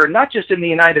than ever, not just in the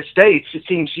United States, it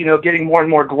seems, getting more and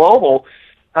more global.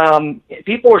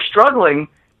 People are struggling,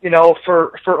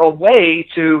 for a way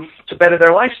to better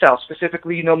their lifestyle,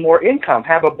 specifically, more income,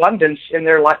 have abundance in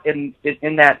their life, in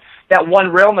that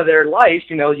one realm of their life.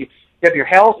 You have your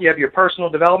health, you have your personal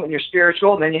development, your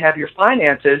spiritual, and then you have your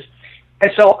finances.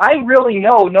 And so I really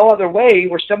know no other way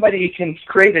where somebody can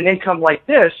create an income like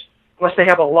this unless they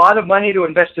have a lot of money to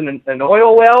invest in an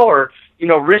oil well or,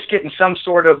 risk it in some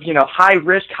sort of, high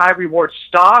risk, high reward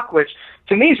stock, which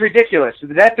to me is ridiculous.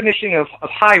 The definition of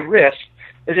high risk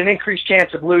is an increased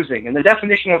chance of losing, and the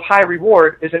definition of high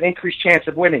reward is an increased chance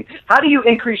of winning. How do you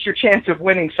increase your chance of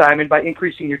winning, Simon, by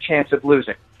increasing your chance of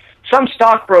losing? Some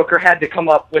stockbroker had to come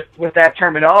up with that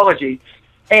terminology.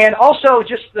 And also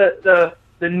just the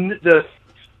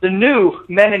new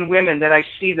men and women that I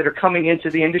see that are coming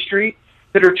into the industry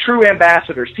that are true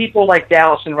ambassadors, people like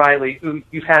Dallas and Riley, who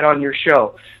you've had on your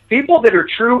show, people that are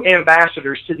true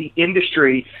ambassadors to the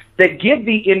industry that give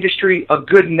the industry a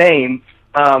good name.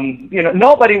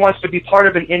 Nobody wants to be part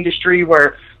of an industry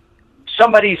where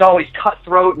somebody's always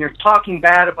cutthroat and you're talking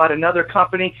bad about another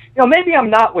company. Maybe I'm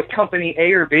not with company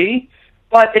A or B,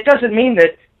 but it doesn't mean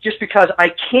that just because I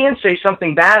can say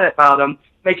something bad about them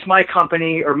makes my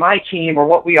company or my team or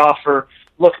what we offer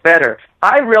look better.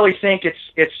 I really think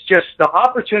it's just the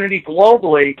opportunity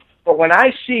globally, but when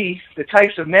I see the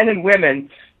types of men and women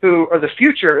who are the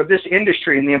future of this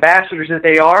industry and the ambassadors that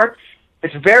they are,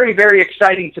 it's very, very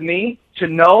exciting to me to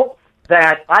know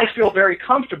that I feel very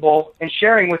comfortable in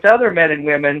sharing with other men and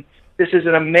women. This is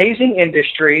an amazing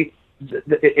industry.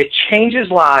 It changes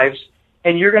lives,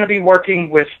 and you're going to be working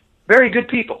with very good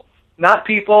people, not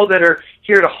people that are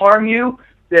here to harm you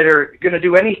that are going to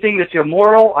do anything that's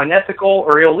immoral, unethical,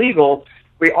 or illegal.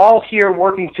 We all here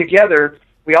working together.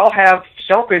 We all have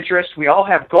self-interest. We all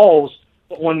have goals.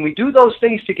 But when we do those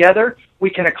things together, we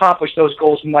can accomplish those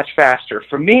goals much faster.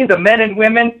 For me, the men and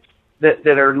women that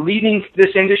are leading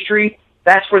this industry,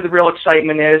 that's where the real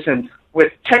excitement is. And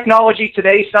with technology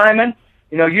today, Simon,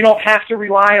 you don't have to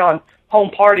rely on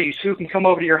home parties who can come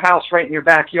over to your house right in your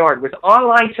backyard. With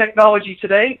online technology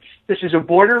today, this is a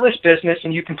borderless business,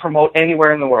 and you can promote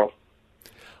anywhere in the world.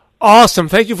 Awesome.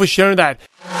 Thank you for sharing that.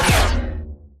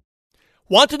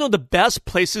 Want to know the best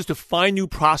places to find new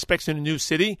prospects in a new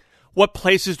city? What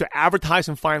places to advertise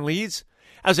and find leads?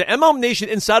 As an MLM Nation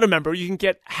Insider member, you can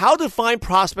get How to Find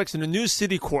Prospects in a New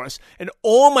City course and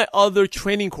all my other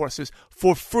training courses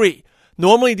for free.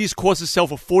 Normally, these courses sell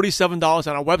for $47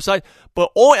 on our website,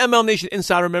 but all MLM Nation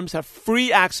Insider members have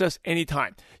free access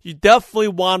anytime. You definitely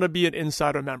want to be an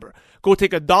Insider member. Go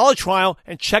take a $1 trial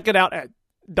and check it out at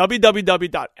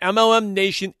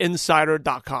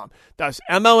www.mlmnationinsider.com. That's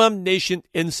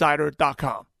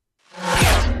mlmnationinsider.com.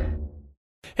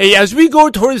 Hey, as we go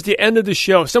towards the end of the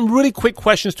show, some really quick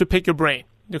questions to pick your brain,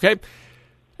 okay?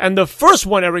 And the first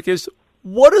one, Eric, is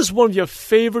what is one of your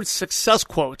favorite success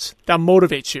quotes that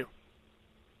motivates you?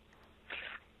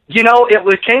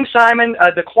 It came, Simon,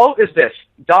 the quote is this: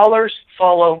 dollars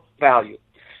follow value.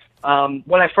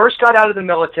 When I first got out of the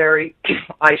military,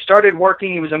 I started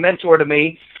working. He was a mentor to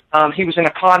me. He was an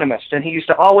economist, and he used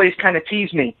to always kind of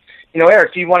tease me.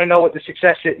 Eric, do you want to know what the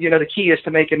success is, the key is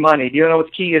to making money? Do you know what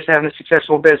the key is to having a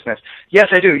successful business? Yes,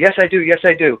 I do. Yes, I do. Yes,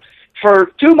 I do.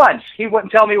 For 2 months, he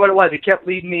wouldn't tell me what it was. He kept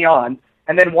leading me on.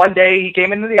 And then one day he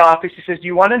came into the office. He says, do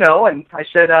you want to know? And I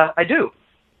said, I do.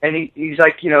 And he's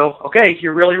like, okay,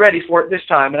 you're really ready for it this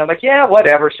time. And I'm like, yeah,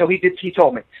 whatever. So he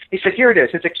told me. He said, here it is.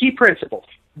 It's a key principle.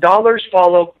 Dollars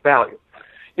follow value.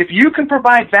 If you can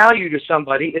provide value to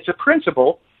somebody, it's a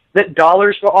principle that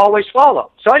dollars will always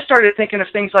follow. So I started thinking of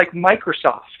things like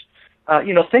Microsoft.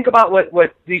 Think about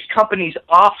what these companies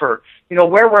offer,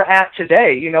 where we're at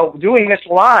today, doing this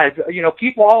live,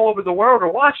 people all over the world are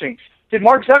watching. Did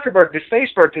Mark Zuckerberg, did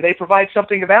Facebook, do they provide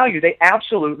something of value? They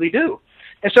absolutely do.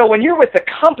 And so when you're with the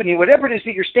company, whatever it is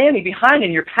that you're standing behind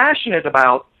and you're passionate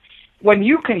about, when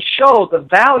you can show the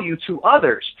value to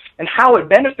others and how it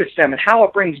benefits them and how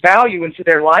it brings value into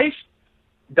their life,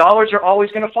 dollars are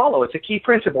always going to follow. It's a key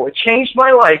principle. It changed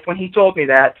my life when he told me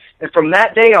that. And from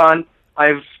that day on,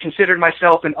 I've considered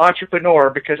myself an entrepreneur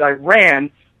because I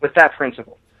ran with that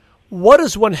principle. What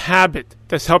is one habit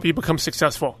that's helped you become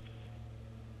successful?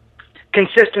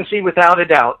 Consistency, without a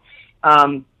doubt.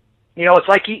 It's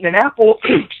like eating an apple,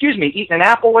 eating an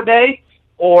apple a day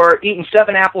or eating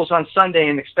 7 apples on Sunday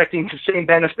and expecting the same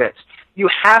benefits. You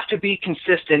have to be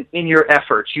consistent in your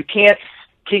efforts. You can't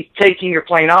keep taking your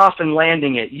plane off and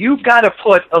landing it. You've got to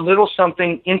put a little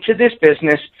something into this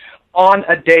business on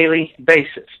a daily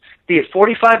basis, be it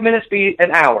 45 minutes, be it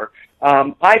an hour.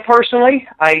 I personally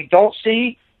don't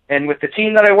see, and with the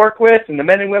team that I work with and the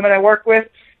men and women I work with,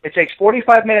 it takes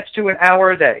 45 minutes to an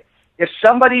hour a day. If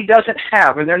somebody doesn't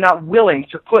have and they're not willing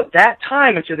to put that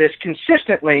time into this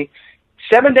consistently,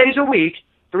 7 days a week,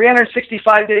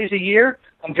 365 days a year,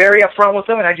 I'm very upfront with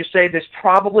them, and I just say this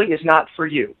probably is not for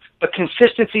you. But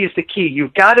consistency is the key.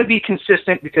 You've got to be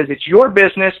consistent because it's your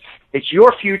business, it's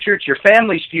your future, it's your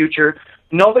family's future.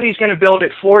 Nobody's going to build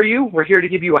it for you. We're here to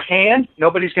give you a hand.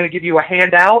 Nobody's going to give you a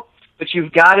handout, but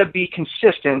you've got to be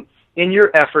consistent in your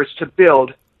efforts to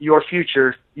build your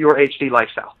future, your HD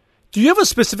lifestyle. Do you have a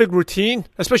specific routine,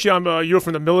 especially you're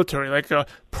from the military, like a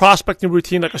prospecting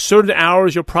routine, like a certain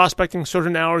hours you're prospecting,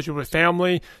 certain hours you're with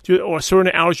family, or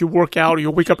certain hours you work out, or you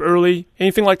wake up early,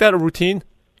 anything like that, a routine?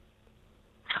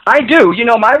 I do.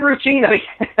 My routine, as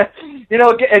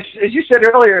you said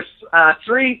earlier,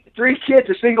 three kids,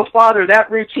 a single father, that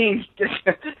routine,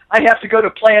 I have to go to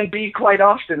plan B quite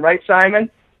often, right, Simon?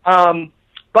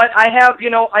 But I have,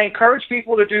 I encourage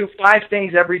people to do 5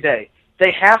 things every day.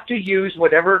 They have to use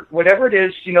whatever it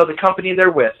is, the company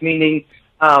they're with, meaning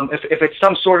if it's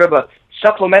some sort of a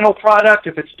supplemental product,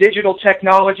 if it's digital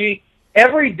technology,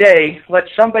 every day let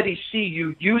somebody see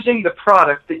you using the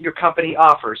product that your company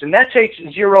offers. And that takes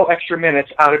 0 extra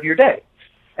minutes out of your day.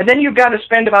 And then you've got to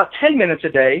spend about 10 minutes a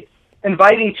day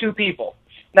inviting 2 people.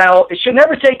 Now, it should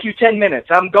never take you 10 minutes.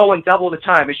 I'm going double the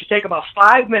time. It should take about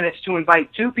 5 minutes to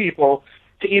invite 2 people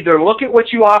to either look at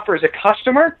what you offer as a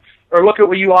customer or look at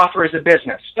what you offer as a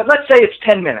business. But let's say it's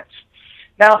 10 minutes.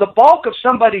 Now, the bulk of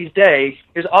somebody's day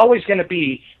is always going to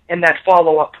be in that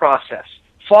follow-up process,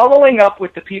 following up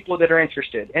with the people that are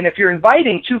interested. And if you're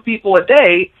inviting 2 people a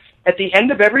day, at the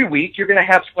end of every week, you're going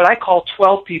to have what I call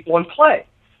 12 people in play.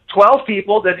 12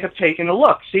 people that have taken a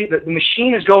look. See, the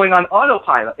machine is going on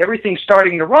autopilot. Everything's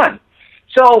starting to run.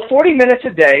 So 40 minutes a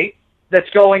day that's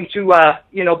going to,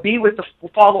 be with the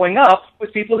following up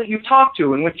with people that you talk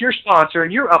to and with your sponsor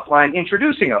and your upline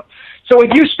introducing them. So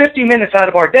we've used 50 minutes out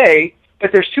of our day,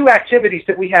 but there's 2 activities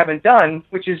that we haven't done,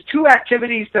 which is 2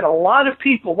 activities that a lot of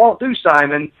people won't do,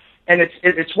 Simon, and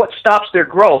it's what stops their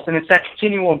growth, and it's that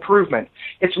continual improvement.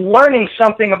 It's learning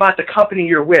something about the company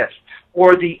you're with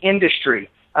or the industry.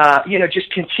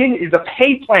 Just continue the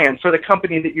pay plan for the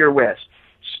company that you're with.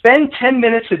 Spend 10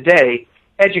 minutes a day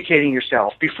educating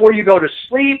yourself before you go to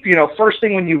sleep. First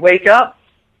thing when you wake up,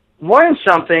 learn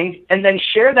something and then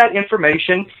share that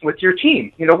information with your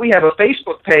team. We have a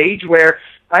Facebook page where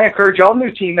I encourage all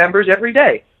new team members every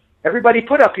day. Everybody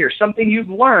put up here something you've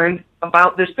learned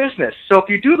about this business. So if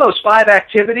you do those 5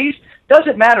 activities,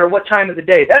 doesn't matter what time of the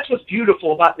day. That's what's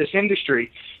beautiful about this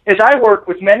industry. Is I work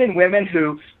with men and women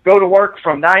who go to work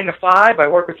from 9 to 5. I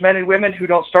work with men and women who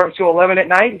don't start until 11 at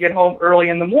night and get home early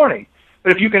in the morning.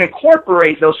 But if you can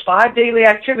incorporate those 5 daily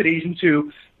activities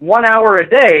into 1 hour a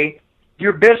day,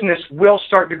 your business will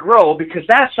start to grow, because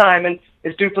that, Simon,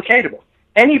 is duplicatable.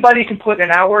 Anybody can put an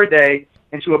hour a day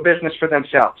into a business for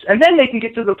themselves. And then they can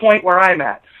get to the point where I'm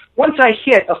at. Once I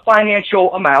hit a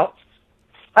financial amount,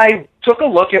 I took a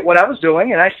look at what I was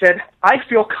doing, and I said, I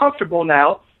feel comfortable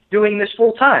now doing this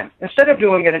full time. Instead of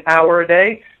doing it an hour a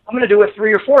day, I'm going to do it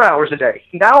 3 or 4 hours a day.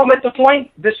 Now I'm at the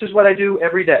point, this is what I do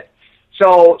every day.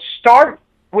 So start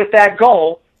with that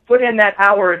goal, put in that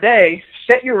hour a day,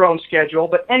 set your own schedule,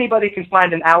 but anybody can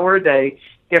find an hour a day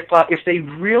if they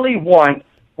really want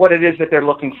what it is that they're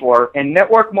looking for. And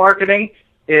network marketing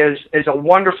is a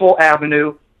wonderful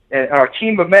avenue. And our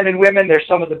team of men and women, they're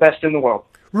some of the best in the world.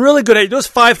 Really good. Hey, those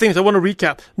 5 things I want to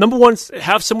recap. Number 1,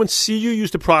 have someone see you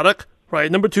use the product,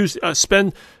 right? Number 2 is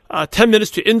spend 10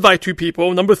 minutes to invite 2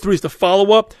 people. Number 3 is the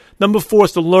follow-up. Number 4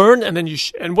 is to learn. And then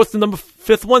and what's the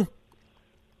 5th one?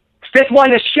 5th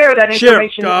one is share that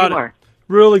information that you learn.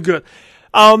 Really good.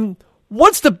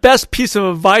 What's the best piece of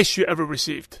advice you ever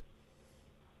received?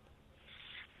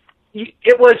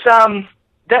 It was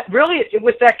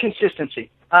that consistency.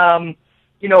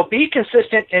 Be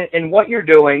consistent in what you're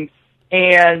doing.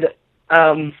 And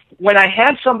when I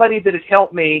had somebody that had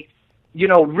helped me,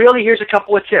 really, here's a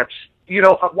couple of tips.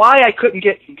 Why I couldn't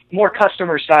get more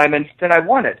customers, Simon, than I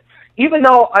wanted. Even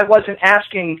though I wasn't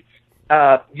asking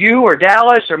you or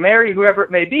Dallas or Mary, whoever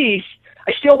it may be,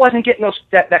 I still wasn't getting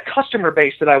that customer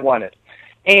base that I wanted.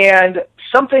 And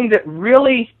something that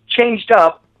really changed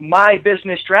up my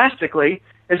business drastically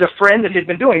is a friend that had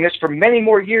been doing this for many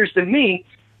more years than me.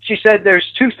 She said,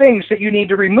 there's 2 things that you need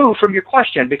to remove from your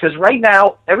question, because right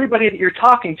now, everybody that you're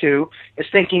talking to is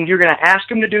thinking you're going to ask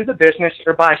them to do the business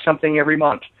or buy something every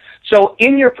month. So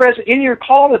in your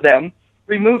call to them,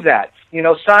 remove that.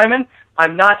 Simon,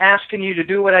 I'm not asking you to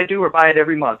do what I do or buy it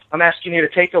every month. I'm asking you to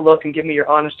take a look and give me your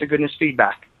honest-to-goodness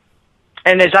feedback.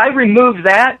 And as I removed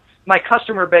that, my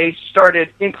customer base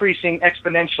started increasing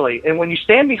exponentially. And when you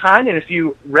stand behind and if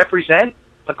you represent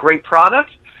a great product,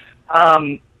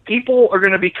 people are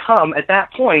going to become, at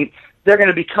that point, they're going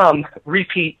to become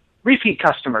repeat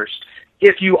customers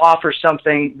if you offer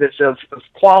something that's of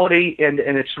quality and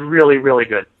it's really, really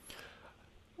good.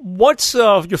 What's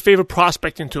your favorite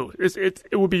prospecting tool? It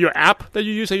would be your app that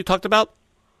you use that you talked about?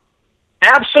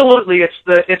 Absolutely.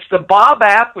 It's the Bob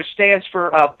app, which stands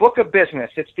for Book of Business.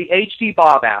 It's the HD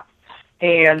Bob app.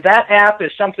 And that app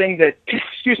is something that,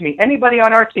 anybody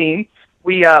on our team,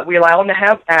 we allow them to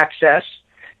have access.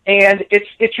 And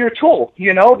it's your tool.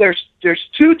 There's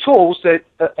 2 tools that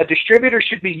a distributor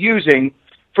should be using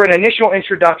for an initial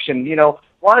introduction.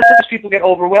 A lot of times people get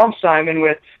overwhelmed, Simon,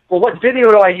 with, well, what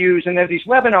video do I use? And there's these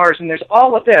webinars, and there's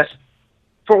all of this.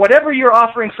 For whatever you're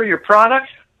offering for your product,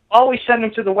 always send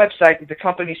them to the website that the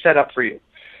company set up for you.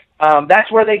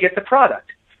 That's where they get the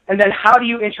product. And then how do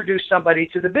you introduce somebody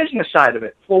to the business side of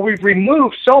it? Well, we've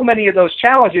removed so many of those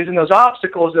challenges and those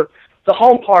obstacles of the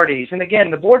home parties, and again,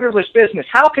 the borderless business.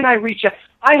 How can I reach out?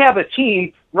 I have a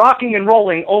team rocking and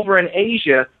rolling over in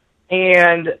Asia,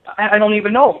 and I don't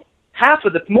even know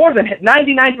more than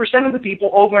 99% of the people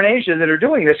over in Asia that are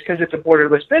doing this because it's a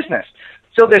borderless business.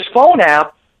 So this phone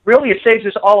app, really, it saves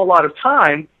us all a lot of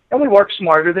time, and we work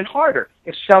smarter than harder.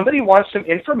 If somebody wants some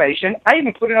information, I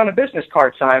even put it on a business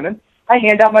card, Simon. I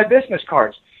hand out my business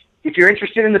cards. If you're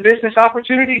interested in the business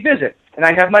opportunity, visit. And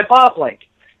I have my Bob link.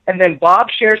 And then Bob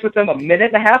shares with them a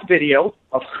 1.5-minute video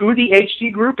of who the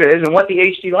HD group is and what the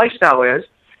HD lifestyle is,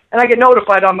 and I get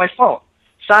notified on my phone.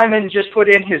 Simon just put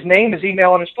in his name, his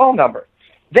email, and his phone number.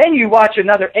 Then you watch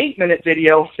another 8-minute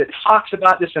video that talks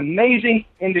about this amazing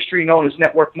industry known as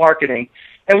network marketing,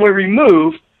 and we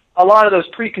remove a lot of those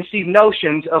preconceived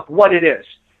notions of what it is.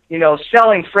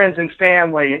 Selling friends and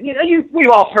family. And, we've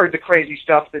all heard the crazy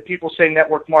stuff that people say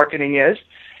network marketing is.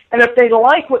 And if they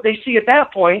like what they see at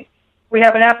that point, we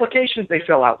have an application they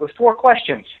fill out with 4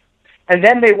 questions. And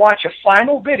then they watch a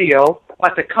final video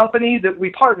about the company that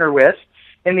we partner with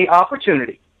and the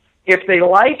opportunity. If they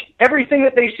like everything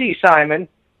that they see, Simon,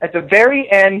 at the very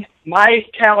end, my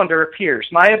calendar appears,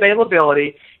 my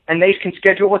availability, and they can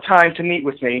schedule a time to meet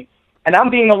with me. And I'm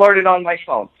being alerted on my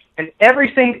phone. And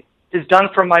everything is done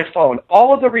from my phone.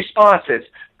 All of the responses,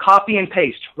 copy and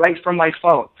paste right from my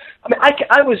phone. I mean,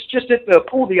 I was just at the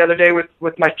pool the other day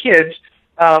with my kids,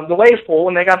 the wave pool,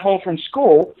 when they got home from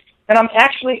school, and I'm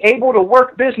actually able to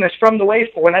work business from the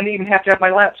wave pool, and I didn't even have to have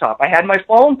my laptop. I had my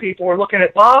phone. People were looking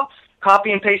at Bob,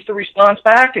 copy and paste the response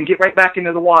back, and get right back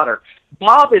into the water.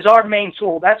 Bob is our main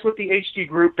tool. That's what the HD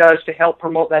Group does to help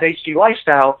promote that HD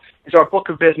lifestyle, is our book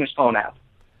of business phone app.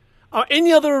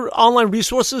 Any other online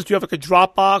resources? Do you have like a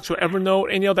Dropbox or Evernote?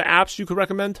 Any other apps you could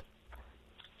recommend?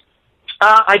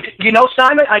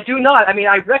 Simon, I do not. I mean,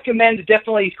 I recommend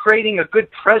definitely creating a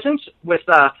good presence with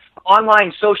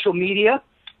online social media.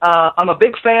 I'm a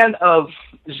big fan of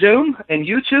Zoom and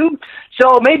YouTube.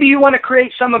 So maybe you want to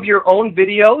create some of your own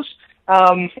videos.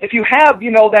 If you have,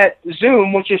 that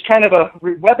Zoom, which is kind of a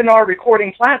webinar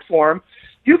recording platform,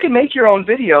 you can make your own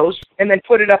videos and then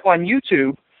put it up on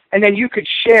YouTube. And then you could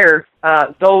share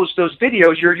those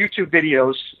videos, your YouTube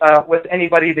videos, with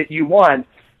anybody that you want.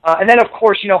 And then, of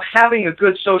course, having a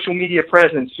good social media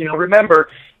presence. Remember,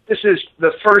 this is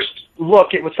the first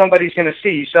look at what somebody's going to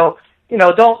see. So,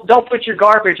 don't put your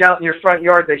garbage out in your front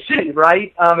yard, they say,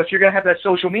 right? If you're going to have that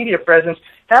social media presence,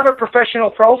 have a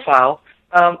professional profile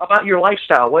about your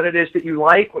lifestyle, what it is that you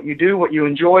like, what you do, what you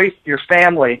enjoy, your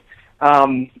family.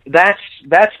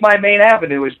 That's my main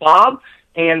avenue is Bob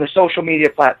and the social media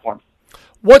platform.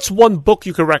 What's one book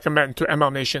you could recommend to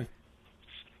ML Nation?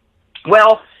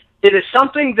 Well, it is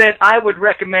something that I would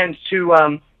recommend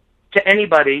to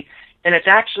anybody, and it's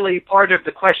actually part of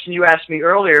the question you asked me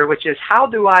earlier, which is how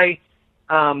do I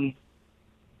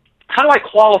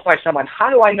qualify someone? How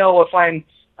do I know if I'm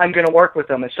going to work with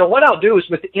them? And so what I'll do is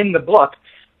within the book,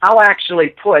 I'll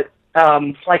actually put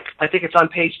I think it's on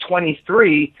page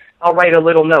 23. I'll write a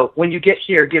little note. When you get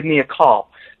here, give me a call.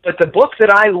 But the book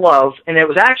that I love, and it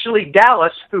was actually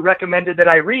Dallas who recommended that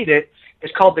I read it,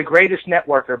 is called The Greatest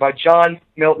Networker by John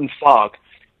Milton Fogg.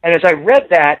 And as I read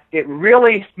that, it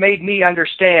really made me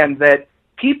understand that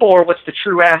people are what's the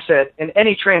true asset in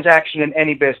any transaction in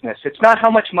any business. It's not how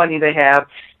much money they have.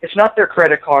 It's not their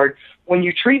credit card. When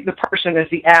you treat the person as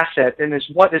the asset and as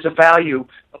what is a value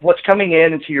of what's coming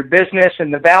in into your business,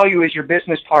 and the value is your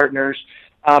business partners,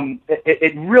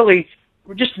 it really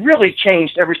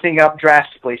changed everything up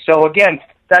drastically. So again,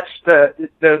 that's the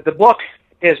book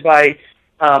is by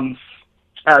John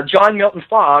Milton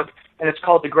Fogg, and it's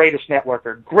called The Greatest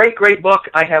Networker. Great book.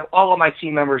 I have all of my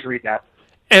team members read that.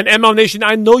 And ML Nation,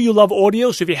 I know you love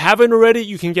audio, so if you haven't already,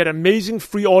 you can get an amazing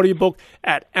free audiobook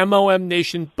at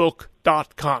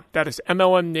MLMNationBook.com. That is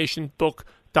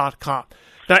MLMNationBook.com.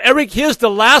 Now, Eric, here's the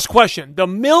last question, the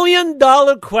 $1 million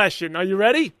question. Are you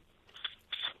ready?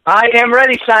 I am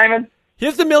ready, Simon.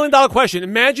 Here's the $1 million question.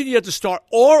 Imagine you had to start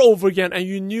all over again and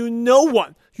you knew no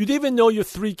one. You didn't even know your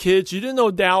 3 kids. You didn't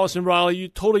know Dallas and Riley. You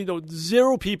totally know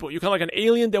 0 people. You're kind of like an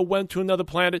alien that went to another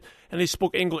planet and they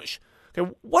spoke English. Okay,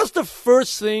 what's the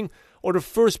first thing or the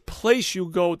first place you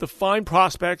go to find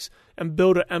prospects and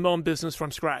build an MLM business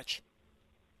from scratch?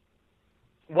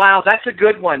 Wow, that's a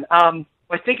good one. I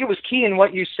think it was key in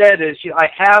what you said is I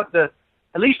had the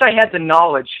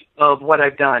knowledge of what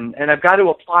I've done, and I've got to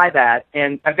apply that,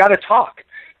 and I've got to talk.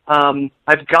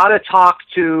 I've got to talk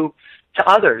to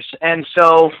others. And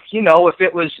so, if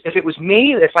it was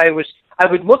me, I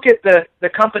would look at the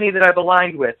company that I've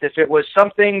aligned with. If it was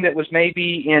something that was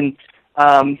maybe in,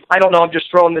 I don't know, I'm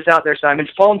just throwing this out there, Simon,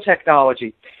 phone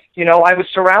technology. I would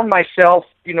surround myself,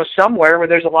 somewhere where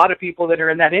there's a lot of people that are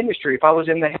in that industry. If I was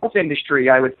in the health industry,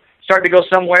 I would start to go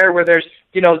somewhere where there's,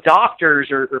 doctors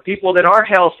or people that are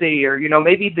healthy, or,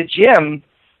 maybe the gym.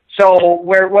 So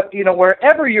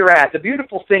wherever you're at, the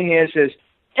beautiful thing is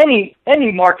any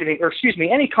marketing, or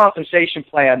any compensation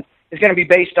plan is going to be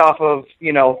based off of,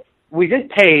 we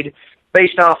get paid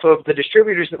based off of the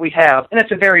distributors that we have, and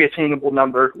it's a very attainable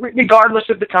number, regardless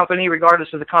of the company,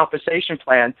 regardless of the compensation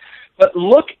plan. But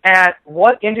look at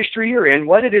what industry you're in,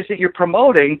 what it is that you're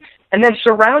promoting, and then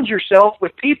surround yourself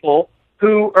with people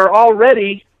who are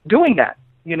already doing that,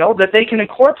 that they can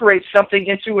incorporate something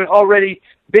into an already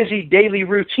busy daily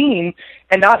routine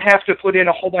and not have to put in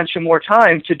a whole bunch of more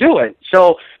time to do it.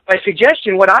 So by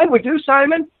suggestion, what I would do,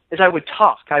 Simon, is I would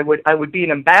talk. I would be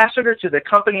an ambassador to the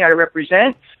company I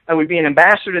represent. I would be an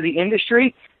ambassador to the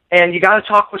industry. And you got to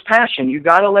talk with passion. You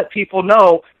got to let people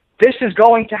know this is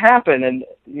going to happen, and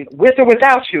with or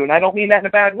without you. And I don't mean that in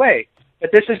a bad way,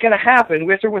 but this is going to happen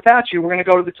with or without you. We're going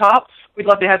to go to the top. We'd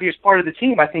love to have you as part of the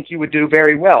team. I think you would do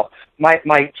very well. My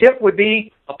tip would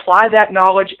be apply that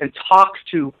knowledge and talk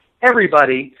to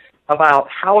everybody about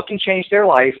how it can change their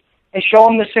life, and show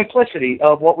them the simplicity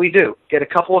of what we do. Get a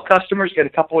couple of customers, get a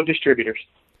couple of distributors.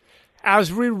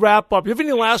 As we wrap up, you have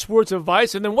any last words of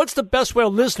advice? And then what's the best way our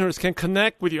listeners can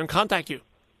connect with you and contact you?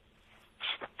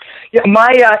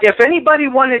 Yeah, if anybody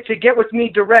wanted to get with me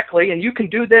directly, and you can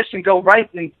do this and go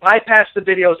right and bypass the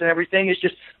videos and everything, is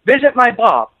just visit my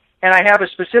blog. And I have a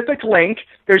specific link.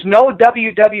 There's no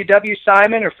www,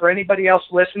 Simon, or for anybody else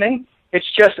listening. It's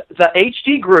just the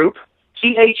HD Group,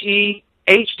 THEHDGROUP.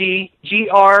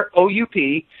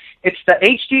 It's the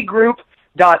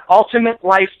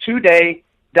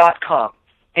hdgroup.ultimatelifetoday.com.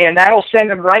 And that'll send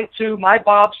them right to my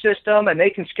Bob system, and they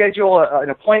can schedule an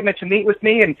appointment to meet with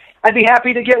me. And I'd be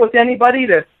happy to get with anybody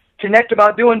to connect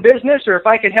about doing business, or if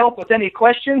I could help with any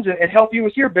questions and help you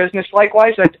with your business,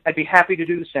 likewise, I'd be happy to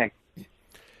do the same.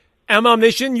 MLM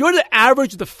Nation, you're the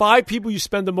average of the 5 people you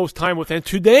spend the most time with. And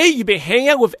today, you've been hanging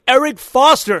out with Eric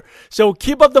Foster. So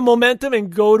keep up the momentum and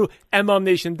go to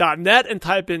MLMNation.net and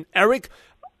type in Eric,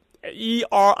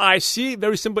 E-R-I-C,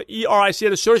 very simple, E-R-I-C at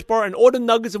the search bar, and all the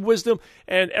nuggets of wisdom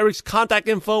and Eric's contact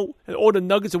info and all the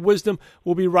nuggets of wisdom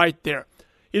will be right there.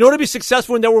 In order to be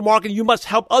successful in network marketing, you must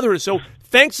help others. So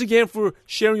thanks again for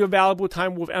sharing your valuable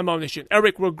time with MLM Nation.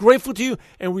 Eric, we're grateful to you,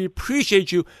 and we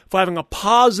appreciate you for having a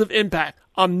positive impact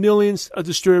on millions of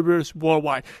distributors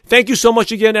worldwide. Thank you so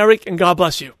much again, Eric, and God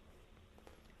bless you.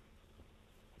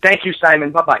 Thank you,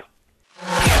 Simon. Bye-bye.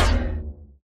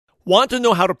 Want to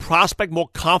know how to prospect more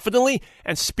confidently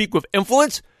and speak with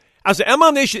influence? As an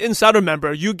MLM Nation Insider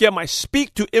member, you get my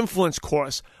Speak to Influence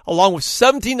course, along with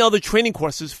 17 other training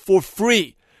courses for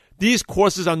free. These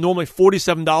courses are normally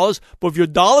 $47, but with your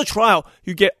 $1 trial,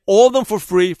 you get all of them for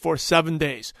free for 7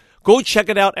 days. Go check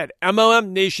it out at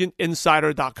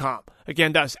MLMNationInsider.com.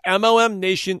 Again, that's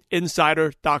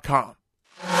MLMNationInsider.com.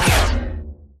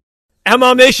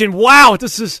 MLM Nation, wow,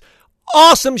 this is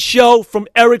awesome show from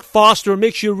Eric Foster.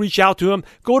 Make sure you reach out to him.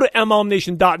 Go to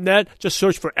MLMNation.net. Just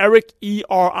search for Eric,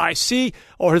 E-R-I-C,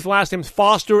 or his last name is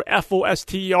Foster,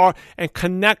 F-O-S-T-E-R, and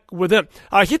connect with him.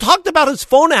 He talked about his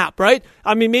phone app, right?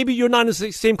 I mean, maybe you're not in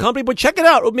the same company, but check it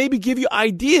out. Or maybe give you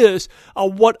ideas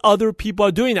of what other people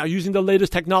are doing now using the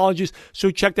latest technologies. So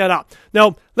check that out.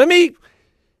 Now, let me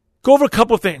go over a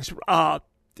couple of things.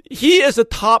 He is a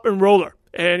top enroller.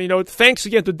 And, thanks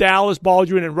again to Dallas,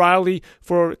 Baldwin, and Riley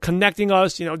for connecting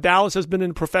us. Dallas has been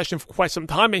in the profession for quite some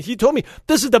time, and he told me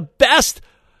this is the best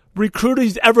recruiter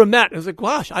he's ever met. And I was like,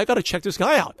 gosh, I got to check this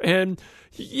guy out. And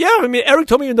yeah, Eric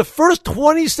told me in the first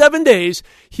 27 days,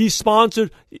 he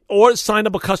sponsored or signed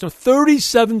up a customer,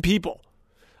 37 people.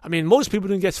 Most people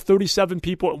didn't get 37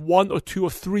 people in 1 or 2 or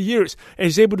 3 years, and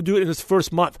he's able to do it in his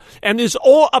first month. And it's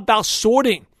all about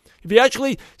sorting.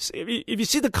 If you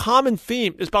see the common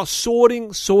theme, it's about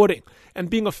sorting, and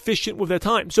being efficient with their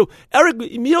time. So Eric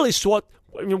immediately sort,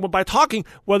 by talking,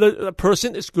 whether a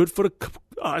person is good for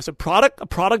as a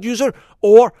product user,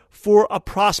 or for a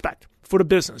prospect for the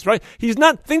business, right?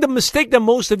 I think the mistake that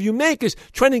most of you make is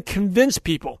trying to convince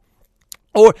people,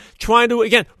 or trying to,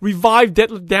 again, revive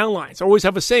downlines. I always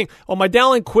have a saying, my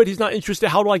downline quit, he's not interested,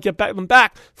 how do I get them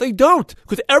back? They don't,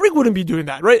 because Eric wouldn't be doing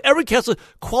that, right? Eric has a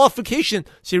qualification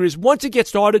series. Once it gets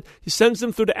started, he sends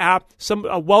them through the app, some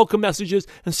welcome messages,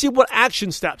 and see what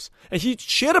action steps. And he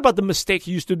shared about the mistake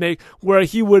he used to make, where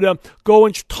he would go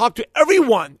and talk to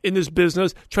everyone in his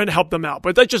business, trying to help them out.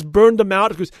 But that just burned him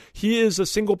out, because he is a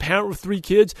single parent with 3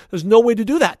 kids. There's no way to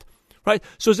do that, right?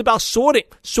 So it's about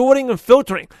sorting and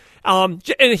filtering. And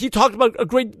he talked about a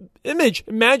great image.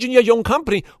 Imagine you had your own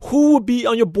company. Who would be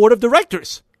on your board of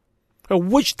directors? Or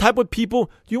which type of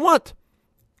people do you want?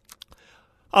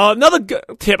 Another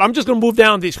tip, I'm just going to move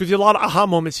down these because there's a lot of aha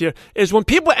moments here, is when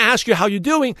people ask you how you're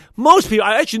doing, most people,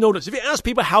 I actually notice, if you ask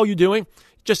people how you're doing,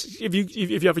 just if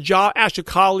you have a job, ask your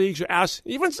colleagues, or ask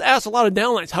a lot of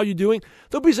downlines, how you doing?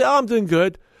 They'll be saying, I'm doing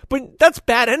good. But that's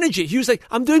bad energy. He was like,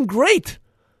 I'm doing great.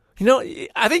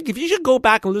 I think if you should go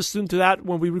back and listen to that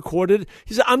when we recorded,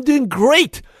 he said, I'm doing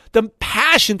great. The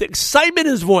passion, the excitement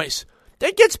in his voice,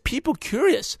 that gets people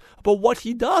curious about what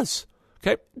he does.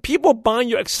 Okay? People buying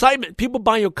your excitement. People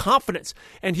buying your confidence.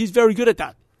 And he's very good at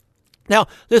that. Now,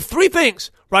 there's 3 things,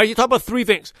 right? You talk about 3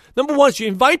 things. Number 1 is you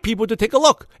invite people to take a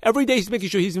look. Every day he's making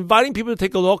sure he's inviting people to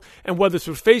take a look. And whether it's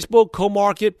through Facebook,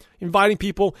 co-market, inviting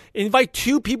people, invite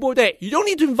 2 people a day. You don't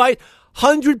need to invite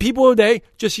 100 people a day,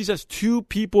 just he says 2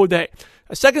 people a day.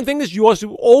 A second thing is you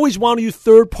also always want to use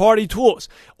third-party tools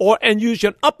and use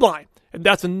your upline. And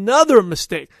that's another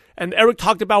mistake. And Eric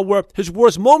talked about where his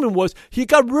worst moment was he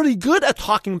got really good at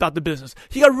talking about the business.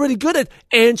 He got really good at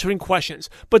answering questions.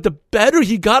 But the better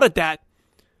he got at that,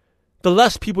 the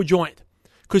less people joined.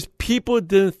 Because people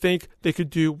didn't think they could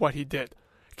do what he did.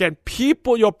 Again,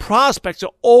 your prospects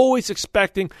are always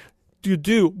expecting to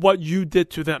do what you did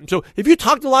to them. So if you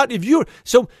talked a lot,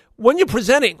 so when you're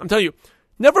presenting, I'm telling you,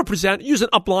 never present, use an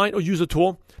upline or use a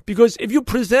tool. Because if you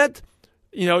present,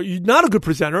 you're not a good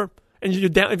presenter, and you're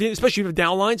down, especially if you have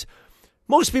downlines,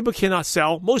 most people cannot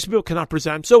sell. Most people cannot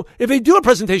present. So if they do a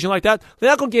presentation like that, they're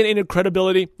not going to gain any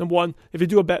credibility, number one, if you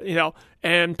do a bet,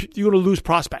 and you're going to lose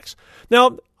prospects.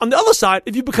 Now, on the other side,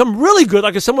 if you become really good,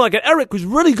 like someone like Eric who's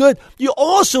really good, you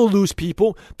also lose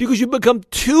people because you become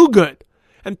too good.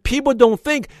 And people don't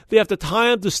think they have the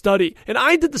time to study. And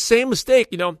I did the same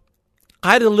mistake,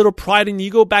 I had a little pride and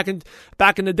ego back in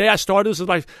the day. I started, this was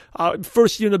my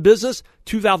first year in the business,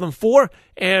 2004,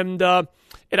 and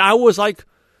I was like,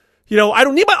 I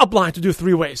don't need my upline to do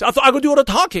 3 ways. I thought I could do all the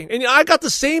talking, and I got the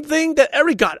same thing that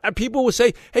Eric got. And people would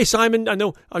say, "Hey Simon, I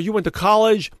know you went to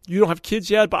college, you don't have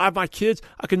kids yet, but I have my kids.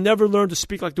 I can never learn to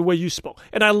speak like the way you spoke,"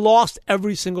 and I lost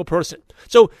every single person.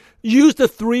 So use the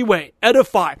 3-way,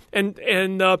 edify, and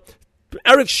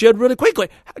Eric shared really quickly.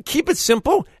 Keep it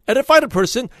simple, edify the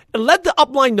person, and let the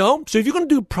upline know. So if you're going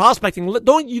to do prospecting,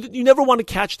 you never want to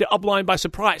catch the upline by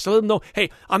surprise. So let them know, hey,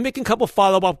 I'm making a couple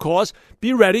follow-up calls.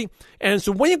 Be ready. And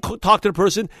so when you talk to the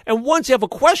person, and once you have a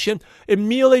question,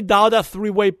 immediately dial that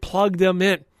 3-way, plug them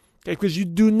in. Okay, because you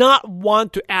do not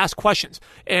want to ask questions.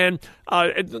 And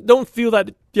don't feel that,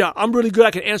 I'm really good,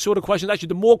 I can answer all the questions. Actually,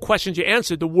 the more questions you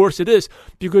answer, the worse it is,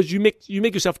 because you make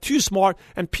yourself too smart,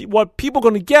 and what people are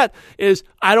going to get is,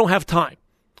 I don't have time,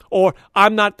 or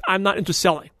I'm not into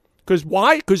selling. Because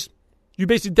why? Because you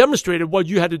basically demonstrated what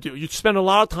you had to do. You spent a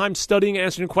lot of time studying,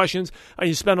 answering questions, and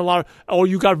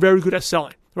you got very good at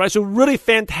selling. Right? So really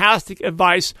fantastic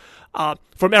advice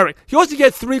from Eric. He also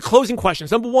get 3 closing questions.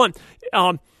 Number 1,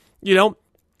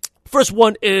 first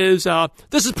one is,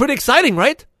 this is pretty exciting,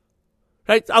 right?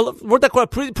 Right? I wrote that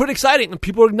quote, pretty exciting, and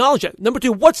people acknowledge it. Number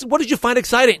 2, what did you find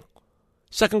exciting?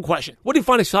 Second question, what did you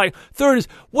find exciting? Third is,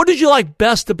 what did you like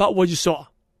best about what you saw?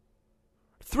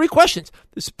 3 questions.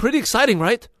 This is pretty exciting,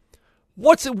 right?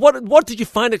 What did you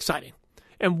find exciting?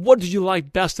 And what did you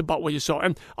like best about what you saw?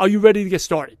 And are you ready to get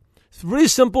started? It's really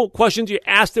simple questions. You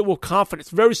asked it with confidence.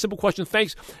 Very simple question.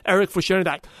 Thanks, Eric, for sharing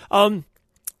that.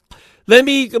 Let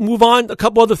me move on. A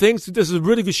couple other things. This is a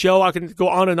really good show. I can go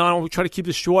on and on. We'll try to keep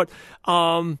this short.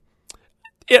 Dollars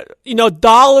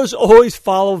always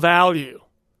follow value.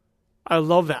 I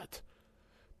love that.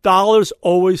 Dollars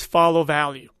always follow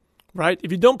value, right?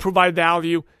 If you don't provide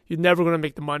value, you're never going to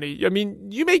make the money. I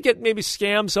mean, you may maybe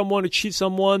scam someone or cheat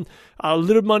someone, a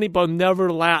little money, but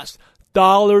never last.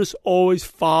 Dollars always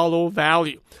follow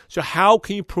value. So how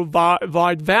can you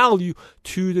provide value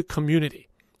to the community?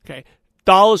 Okay.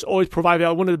 Dollars always provide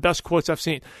value. One of the best quotes I've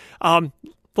seen. The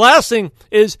last thing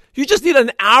is you just need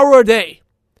an hour a day,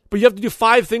 but you have to do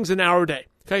 5 things an hour a day.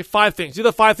 Okay, 5 things. These are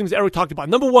the 5 things Eric talked about.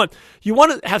 Number 1, you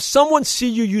want to have someone see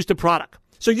you use the product.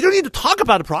 So you don't need to talk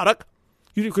about the product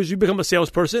because you become a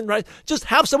salesperson, right? Just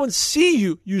have someone see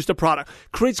you use the product.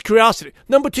 Creates curiosity.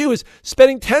 Number 2 is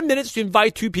spending 10 minutes to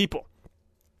invite 2 people.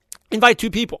 Invite 2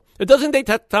 people. It doesn't take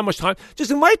that much time.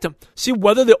 Just invite them. See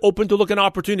whether they're open to look at an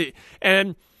opportunity.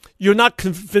 And you're not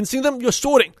convincing them, you're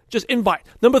sorting. Just invite.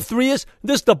 Number 3 is,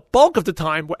 the bulk of the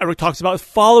time, what Eric talks about, is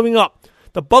following up.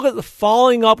 The bulk of the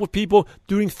following up with people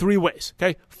doing 3 ways.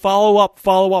 Okay? Follow up,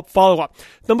 follow up, follow up.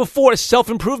 Number 4 is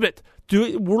self-improvement.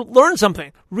 Learn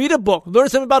something. Read a book. Learn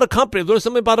something about a company. Learn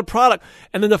something about a product.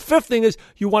 And then the 5th thing is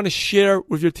you want to share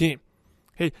with your team.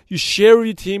 Okay, you share with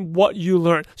your team what you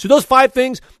learn. So those 5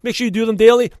 things, make sure you do them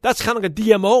daily. That's kind of like a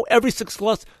DMO. Every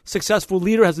successful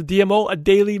leader has a DMO, a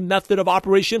daily method of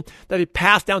operation that they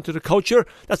pass down to the culture.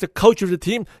 That's the culture of the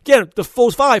team. Again, the full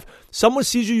 5. Someone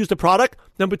sees you use the product.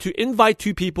 Number 2, invite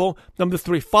 2 people. Number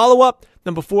 3, follow up.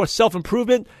 Number 4,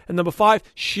 self-improvement. And number 5,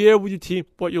 share with your team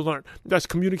what you learn. That's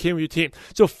communicating with your team.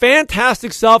 So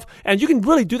fantastic stuff. And you can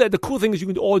really do that. The cool thing is you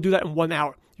can all do that in 1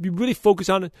 hour. If you really focus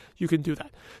on it, you can do that.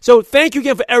 So thank you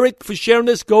again for Eric for sharing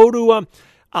this. Go to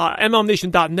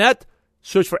MLMNation.net,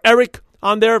 search for Eric.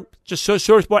 on there. Just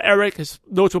search for Eric. His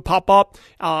notes will pop up.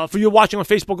 For you watching on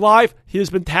Facebook Live, he has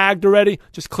been tagged already.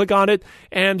 Just click on it.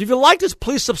 And if you like this,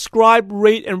 please subscribe,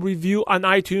 rate, and review on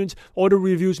iTunes. All the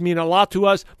reviews mean a lot to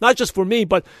us, not just for me,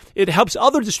 but it helps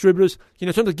other distributors,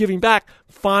 in terms of giving back,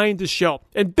 find the show.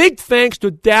 And big thanks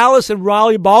to Dallas and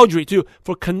Riley Baldry, too,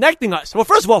 for connecting us. Well,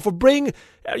 first of all, for bringing,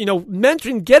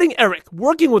 mentoring, getting Eric,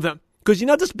 working with him. Because,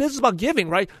 this business is about giving,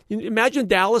 right? Imagine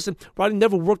Dallas and Riley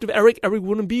never worked with Eric. Eric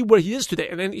wouldn't be where he is today.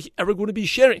 And then Eric wouldn't be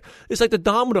sharing. It's like the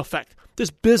domino effect.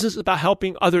 This business is about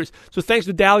helping others. So thanks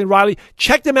to Dallas and Riley.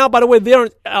 Check them out, by the way. They're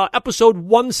in episode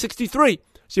 163.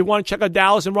 So if you want to check out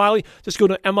Dallas and Riley, just go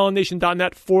to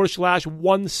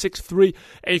mlmnation.net/163.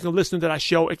 And you can listen to that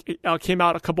show. It came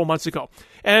out a couple months ago.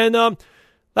 And,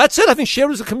 that's it. I think share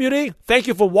with the community. Thank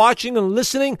you for watching and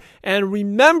listening. And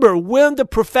remember, we're in the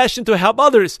profession to help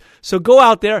others. So go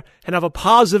out there and have a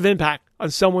positive impact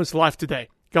on someone's life today.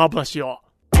 God bless you all.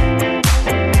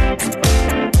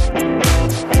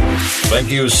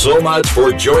 Thank you so much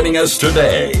for joining us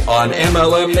today on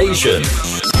MLM Nation.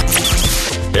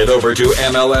 Head over to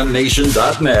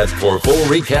MLMNation.net for full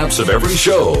recaps of every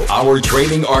show, our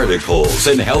training articles,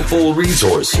 and helpful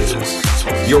resources.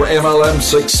 Your MLM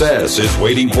success is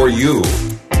waiting for you.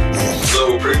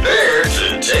 So prepare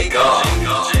to take off.